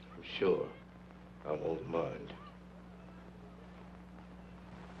 I'm sure. I won't mind.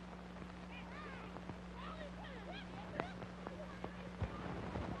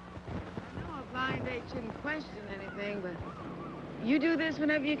 I know a blind date shouldn't question anything, but you do this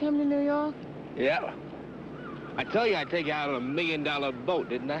whenever you come to New York? Yeah. I told you I'd take you out on $1 million boat,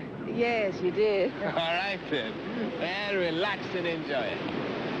 didn't I? Yes, you did. All right, then. And relax and enjoy it.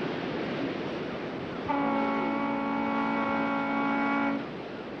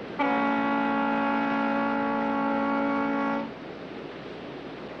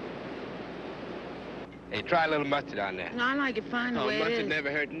 Hey, try a little mustard on there. No, I like it fine the way it is. Mustard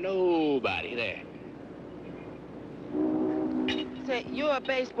never hurt nobody. There. Say, you're a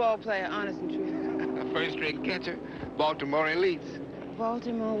baseball player, honest and true. First-string catcher, Baltimore Elites.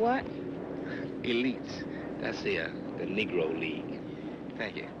 Baltimore what? Elites. That's the Negro League.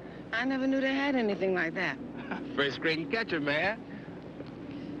 Thank you. I never knew they had anything like that. First-string catcher, man.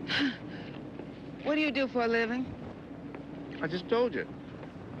 What do you do for a living? I just told you.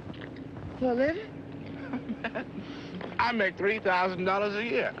 For a living? I make $3,000 a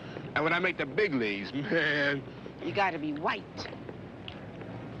year. And when I make the big leagues, man... You gotta be white.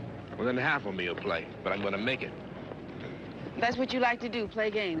 Well, then half of me will play, but I'm gonna make it. That's what you like to do,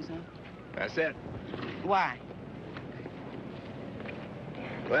 play games, huh? That's it. Why?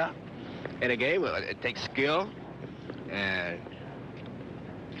 Well, in a game, it takes skill, and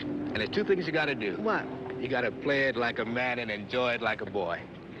there's two things you gotta do. What? You gotta play it like a man and enjoy it like a boy.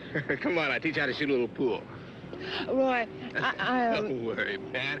 Come on, I'll teach you how to shoot a little pool. Roy, Don't worry,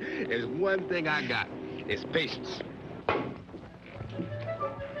 man. There's one thing I got. It's patience.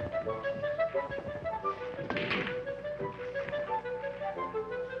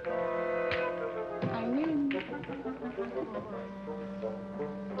 I win.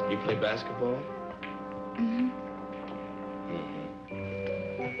 You play basketball? Mm-hmm.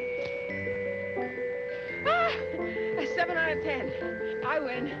 Ah, 7 out of 10. I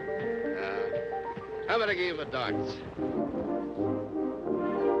win. How about a game of darts?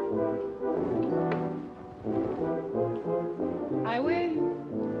 I win.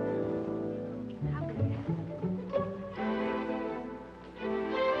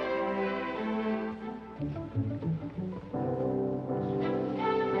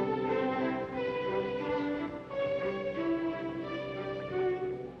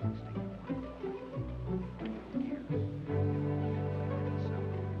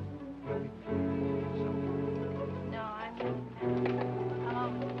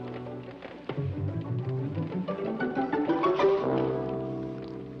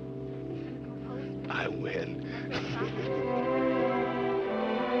 I win.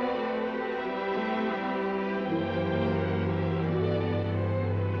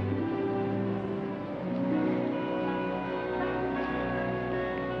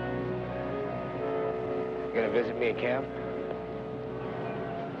 You gonna visit me at camp?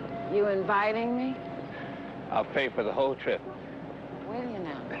 You inviting me? I'll pay for the whole trip. Will you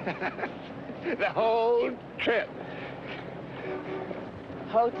now? The whole trip.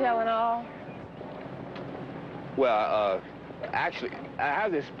 Hotel and all? Well, actually, I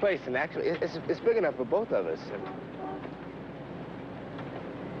have this place, and actually, it's big enough for both of us.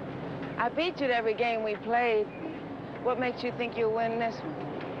 I beat you at every game we played. What makes you think you'll win this one?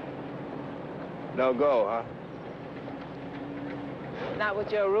 No go, huh? Not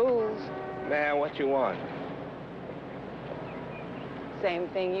with your rules. Man, what you want? Same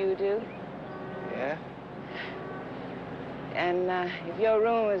thing you do. Yeah? And if your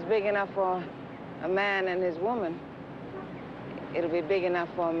room is big enough for a man and his woman, It'll be big enough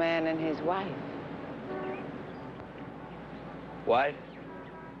for a man and his wife. Wife?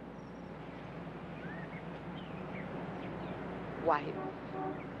 Wife.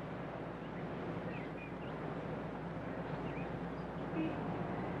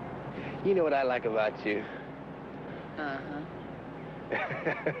 You know what I like about you? Uh-huh.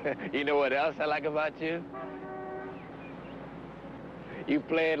 You know what else I like about you? You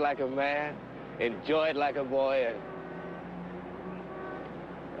play it like a man, enjoy it like a boy,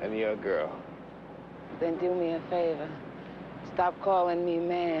 and you're a girl. Then do me a favor. Stop calling me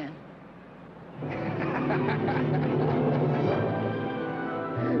man.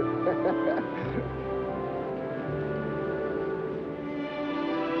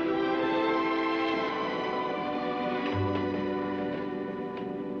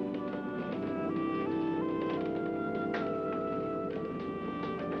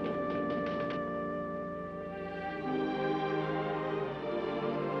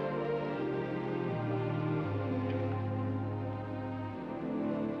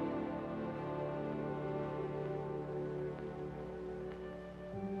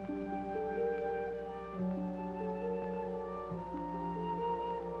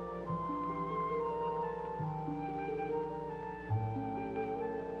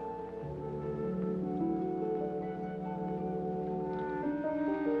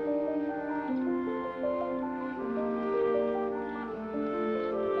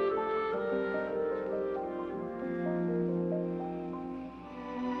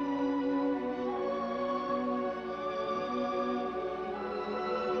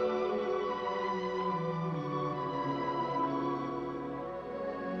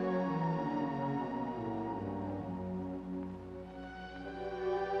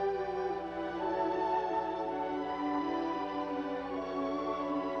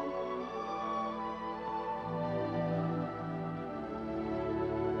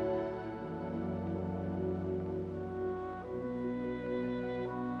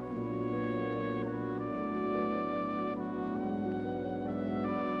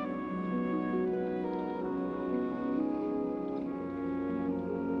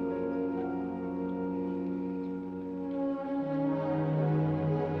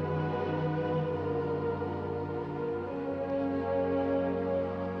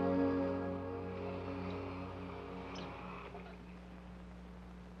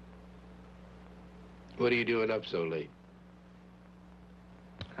 What are you doing up so late?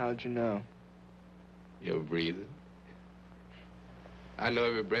 How'd you know? You're breathing. I know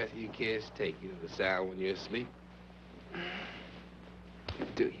every breath you kids take. You know the sound when you're asleep.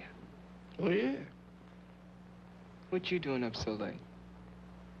 Do you? Oh, yeah. What you doing up so late?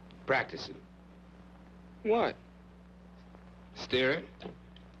 Practicing. What? Steering.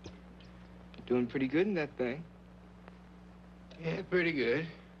 Doing pretty good in that thing. Yeah, pretty good.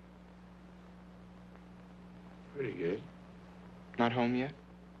 Pretty good. Not home yet?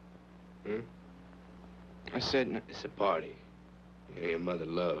 Hmm? I said... It's a party. You know, your mother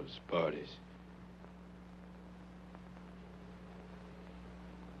loves parties.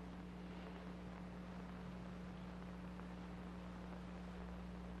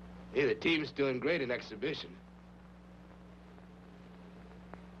 Yeah, the team's doing great in exhibition.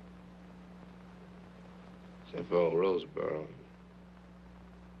 Except for old Roseboro.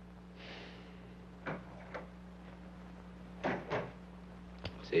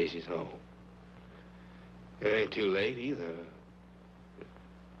 Say she's home. It ain't too late either.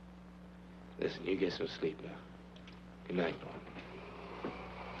 Listen, you get some sleep now. Good night, Norm.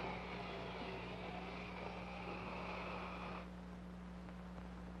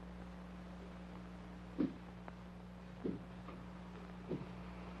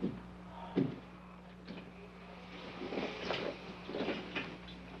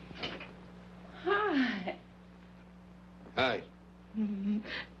 Hi. Hi.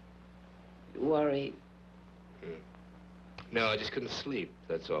 Worried. No, I just couldn't sleep,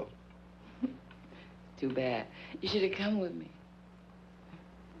 that's all. Too bad. You should have come with me.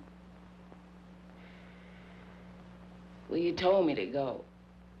 Well, you told me to go.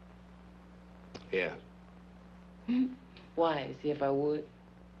 Yeah, Why? To see if I would?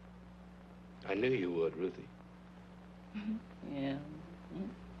 I knew you would, Ruthie. Yeah.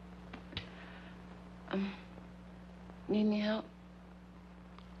 Need any help?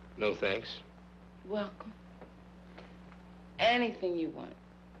 No, thanks. Welcome. Anything you want.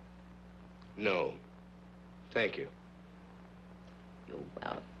 No. Thank you. You're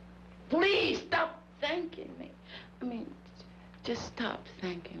welcome. Please stop thanking me. I mean, just stop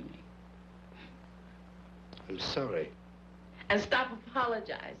thanking me. I'm sorry. And stop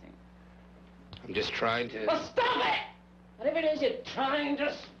apologizing. I'm just trying to... Well, stop it! Whatever it is you're trying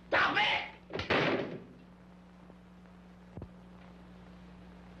to stop it!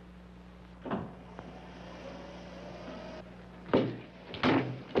 What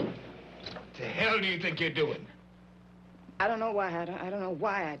the hell do you think you're doing? I don't know why. I don't know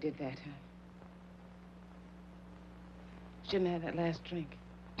why I did that. Shouldn't have had that last drink.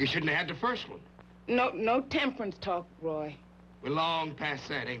 You shouldn't have had the first one. No temperance talk, Roy. We're long past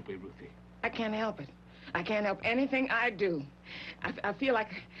that, ain't we, Ruthie? I can't help it. I can't help anything I do. I feel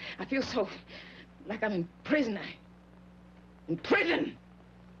so like I'm in prison. In prison!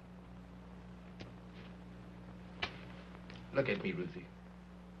 Look at me, Ruthie.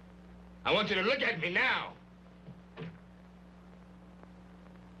 I want you to look at me now.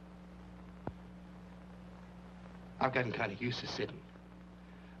 I've gotten kind of used to sitting,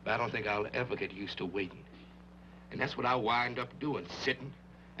 but I don't think I'll ever get used to waiting. And that's what I wind up doing, sitting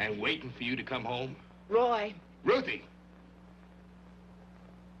and waiting for you to come home. Roy. Ruthie!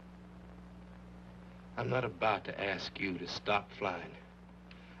 I'm not about to ask you to stop flying.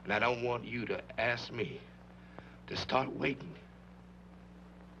 And I don't want you to ask me to start waiting.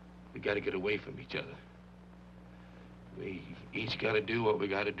 We got to get away from each other. We each got to do what we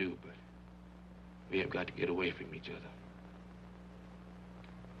got to do, but we have got to get away from each other.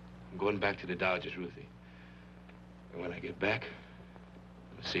 I'm going back to the Dodgers, Ruthie. And when I get back,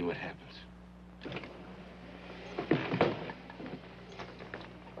 we'll see what happens.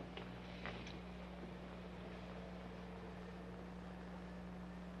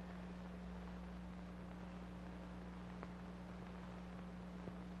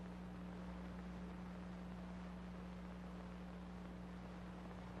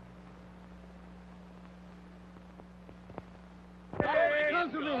 Come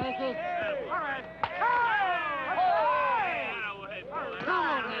to me, Hanky. All right. Come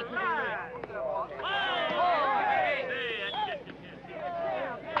on,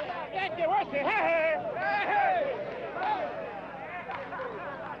 Hanky. What's it? Hey!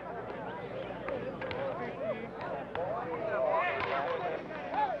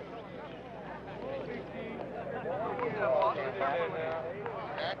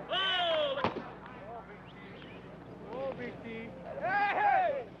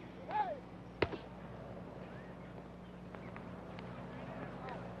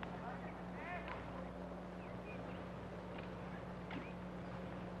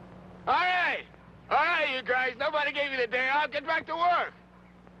 All right, you guys. Nobody gave you the day off. Get back to work.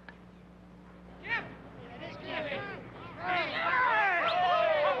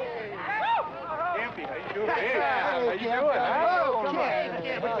 Campy, how you doing? Hey, how you doing? Oh, come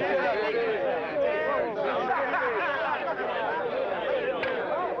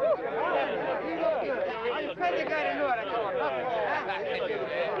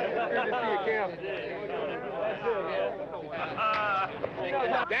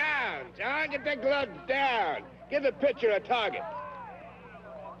Down, John. Get the gloves down. Give the pitcher a target.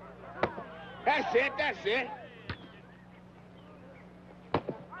 That's it. That's it.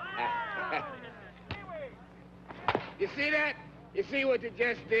 You see that? You see what you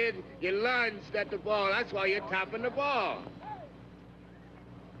just did? You lunged at the ball. That's why you're topping the ball.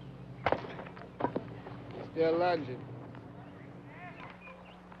 Still lunging.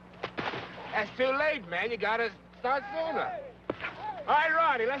 That's too late, man. You gotta start sooner. All right,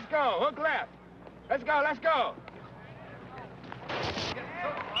 Ronnie, let's go. Hook left. Let's go, let's go.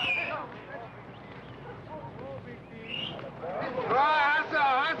 Come on,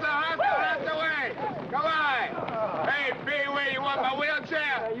 hustle, that's the way. Come on. Hey, Pee-wee, you want my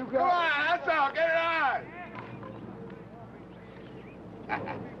wheelchair? Come on, hustle, get it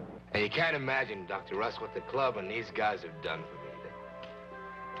on. And you can't imagine, Dr. Russ, what the club and these guys have done for me.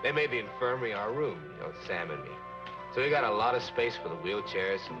 They made the infirmary our room, you know, Sam and me. So we got a lot of space for the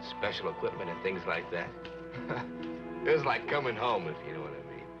wheelchairs and special equipment and things like that. It was like coming home, if you know what I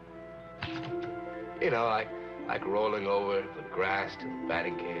mean. You know, like rolling over the grass to the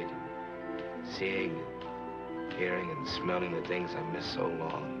batting cage and seeing and hearing and smelling the things I missed so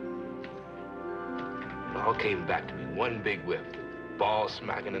long. It all came back to me, one big whiff. The ball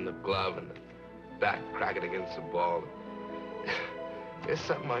smacking in the glove and the bat cracking against the ball. It's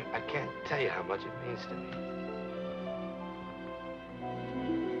something I can't tell you how much it means to me.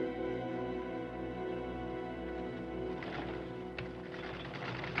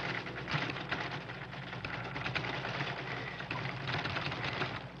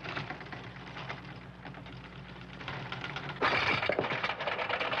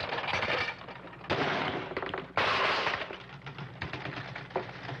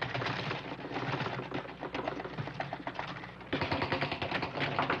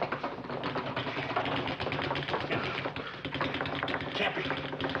 Campy.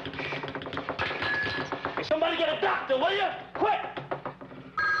 Hey, somebody get a doctor, will you? Quick!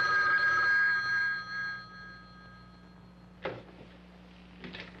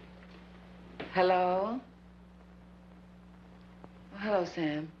 Hello? Oh, hello,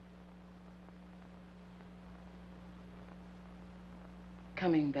 Sam.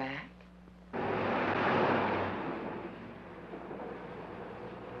 Coming back?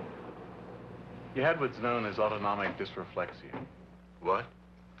 You had what's known as autonomic dysreflexia. What?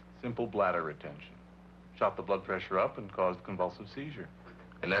 Simple bladder retention. Shot the blood pressure up and caused convulsive seizure.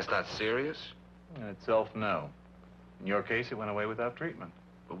 And that's not serious? In itself, no. In your case, it went away without treatment.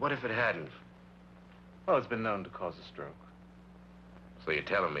 But what if it hadn't? Well, it's been known to cause a stroke. So you're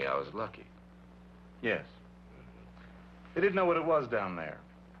telling me I was lucky? Yes. They didn't know what it was down there.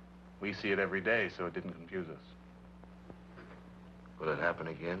 We see it every day, so it didn't confuse us. Will it happen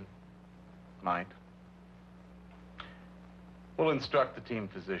again? Might. We'll instruct the team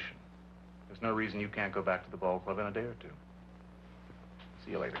physician. There's no reason you can't go back to the ball club in a day or two.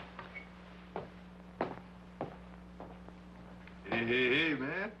 See you later. Hey,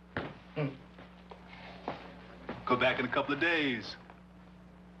 man. Go back in a couple of days.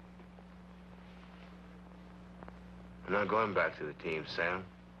 I'm not going back to the team, Sam.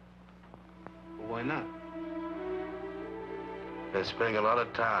 Well, why not? Been spending a lot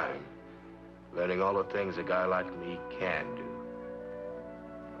of time learning all the things a guy like me can do.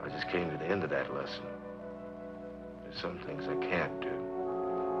 I just came to the end of that lesson. There's some things I can't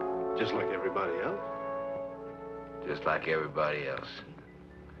do. Just like everybody else? Just like everybody else.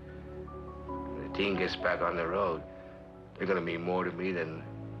 When the team gets back on the road, they're gonna mean more to me than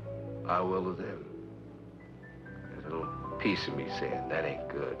I will to them. There's a little piece of me saying that ain't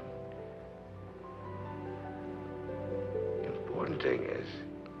good. The important thing is,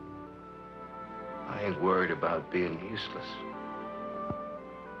 I ain't worried about being useless.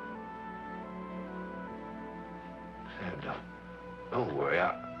 Sam, don't worry.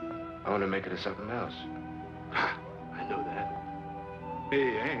 I want to make it into something else. I know that.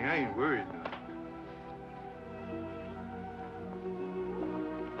 Hey, I ain't worried now.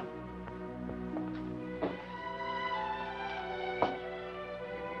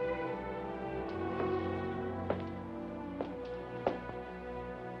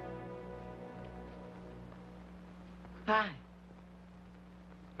 Hi.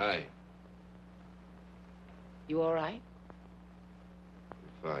 Hi. You all right?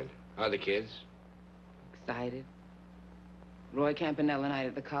 Fine. How are the kids? Excited. Roy Campanella night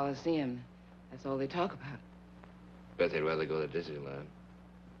at the Coliseum. That's all they talk about. Bet they'd rather go to Disneyland.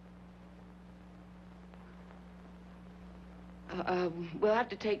 We'll have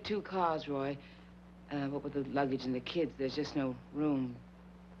to take 2 cars, Roy. What with the luggage and the kids, there's just no room.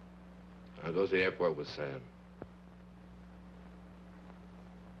 I'll go to the airport with Sam.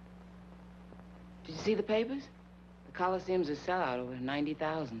 Did you see the papers? The Coliseum's a sellout, over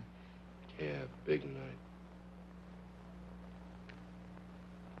 90,000. Yeah, big night.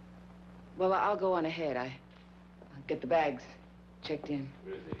 Well, I'll go on ahead. I'll get the bags checked in.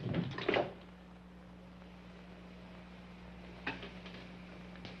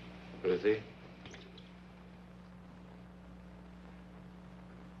 Ruthie?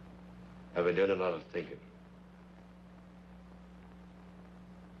 I've been doing a lot of thinking.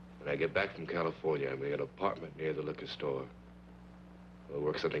 When I get back from California, I'm gonna get an apartment near the liquor store. We'll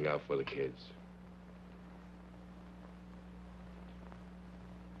work something out for the kids.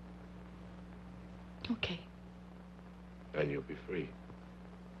 Okay. And you'll be free.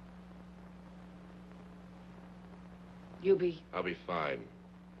 You'll be... I'll be fine.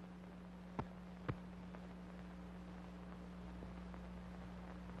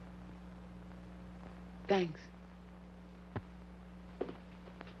 Thanks.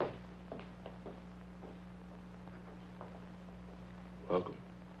 Welcome.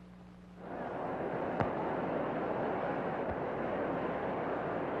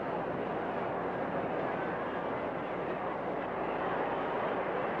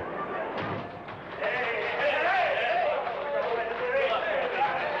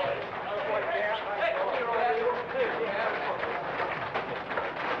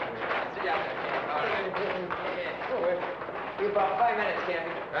 You about 5 minutes,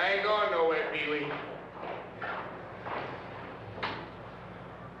 Campy. I ain't going nowhere, Pee-wee.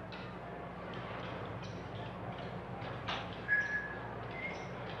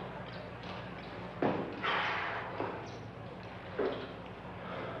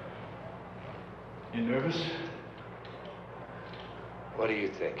 You nervous? What do you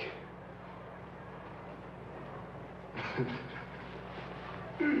think?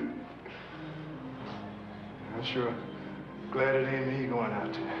 I'm sure Glad it ain't me going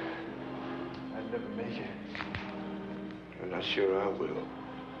out there. I'd never make it. I'm not sure I will.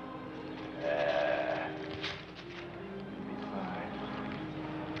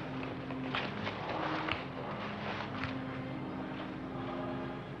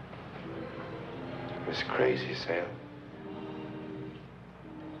 It's crazy, Sam.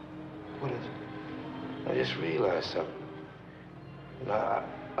 What is it? I just realized something.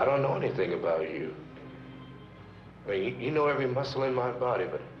 I don't know anything about you. I mean, you know every muscle in my body,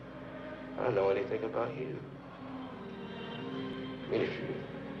 but I don't know anything about you. I mean,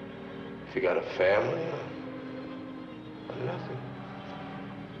 if you got a family or nothing.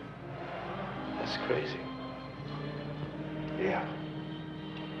 That's crazy. Yeah.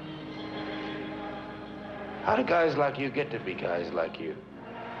 How do guys like you get to be guys like you?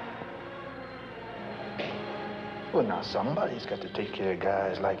 Well, now, somebody's got to take care of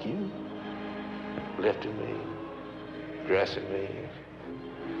guys like you. Lifting me, dressing me,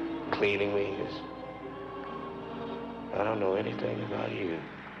 cleaning me. I don't know anything about you.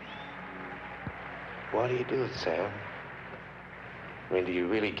 Why do you do it, Sam? I mean, do you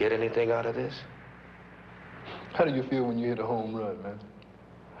really get anything out of this? How do you feel when you hit a home run, man?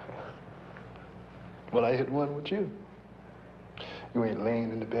 Well, I hit one with you. You ain't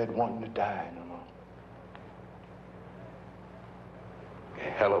laying in the bed wanting to die no more. A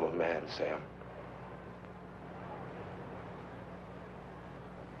hell of a man, Sam.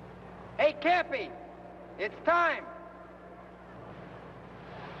 Hey, Cappy, it's time.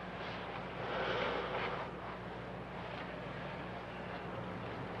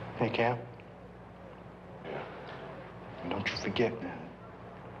 Hey, Cap. And don't you forget now.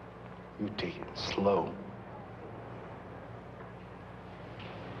 You take it slow.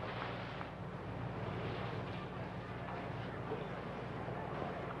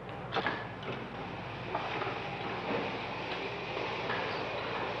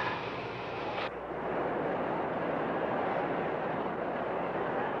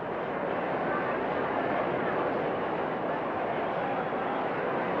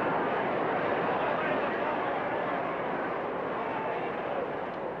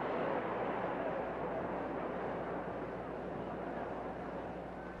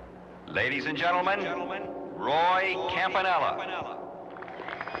 Ladies and gentlemen, Roy Campanella.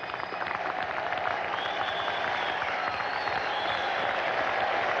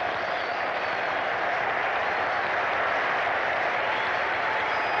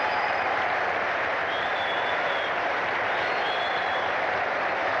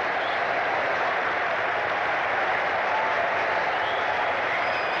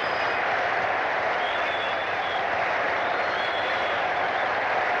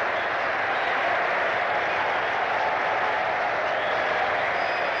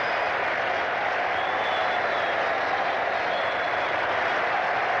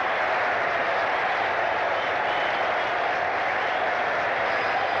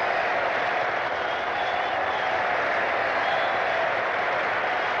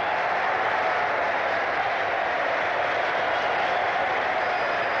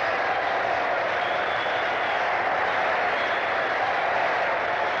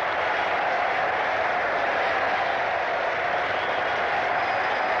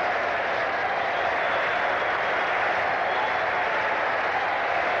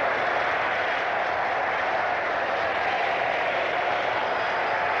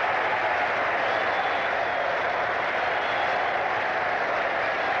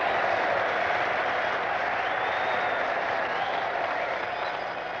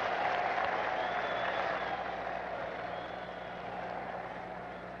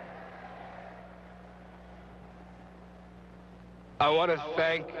 I want to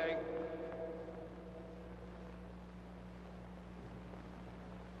thank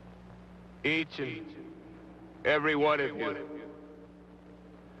each and every one of you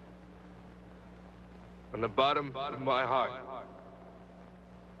from the bottom of my heart.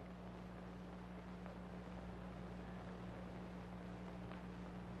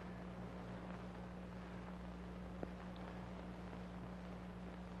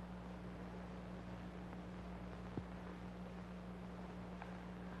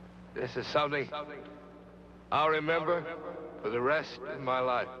 This is something I'll remember for the rest of my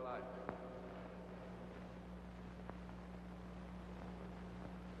life.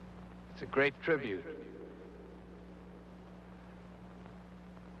 It's a great tribute.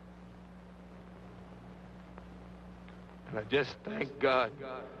 And I just thank God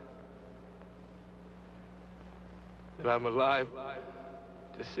that I'm alive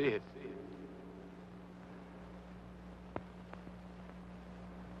to see it.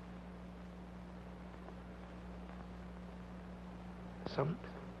 Sometimes...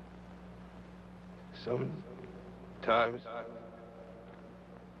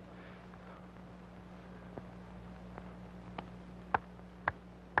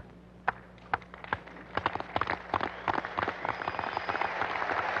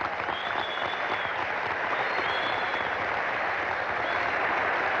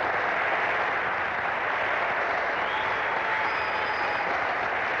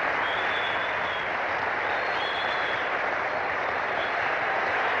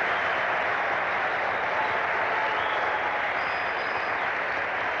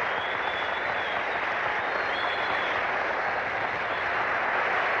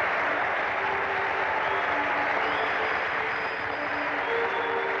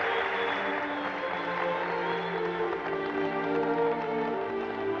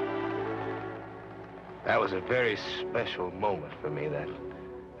 That was a very special moment for me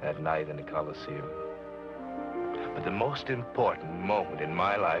that night in the Coliseum. But the most important moment in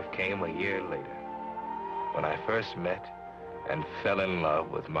my life came a year later, when I first met and fell in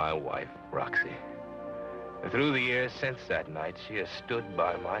love with my wife, Roxy. Through the years since that night, she has stood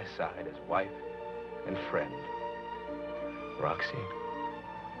by my side as wife and friend. Roxy,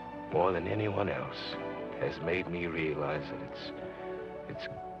 more than anyone else, has made me realize that it's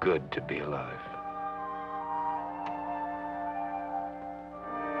good to be alive.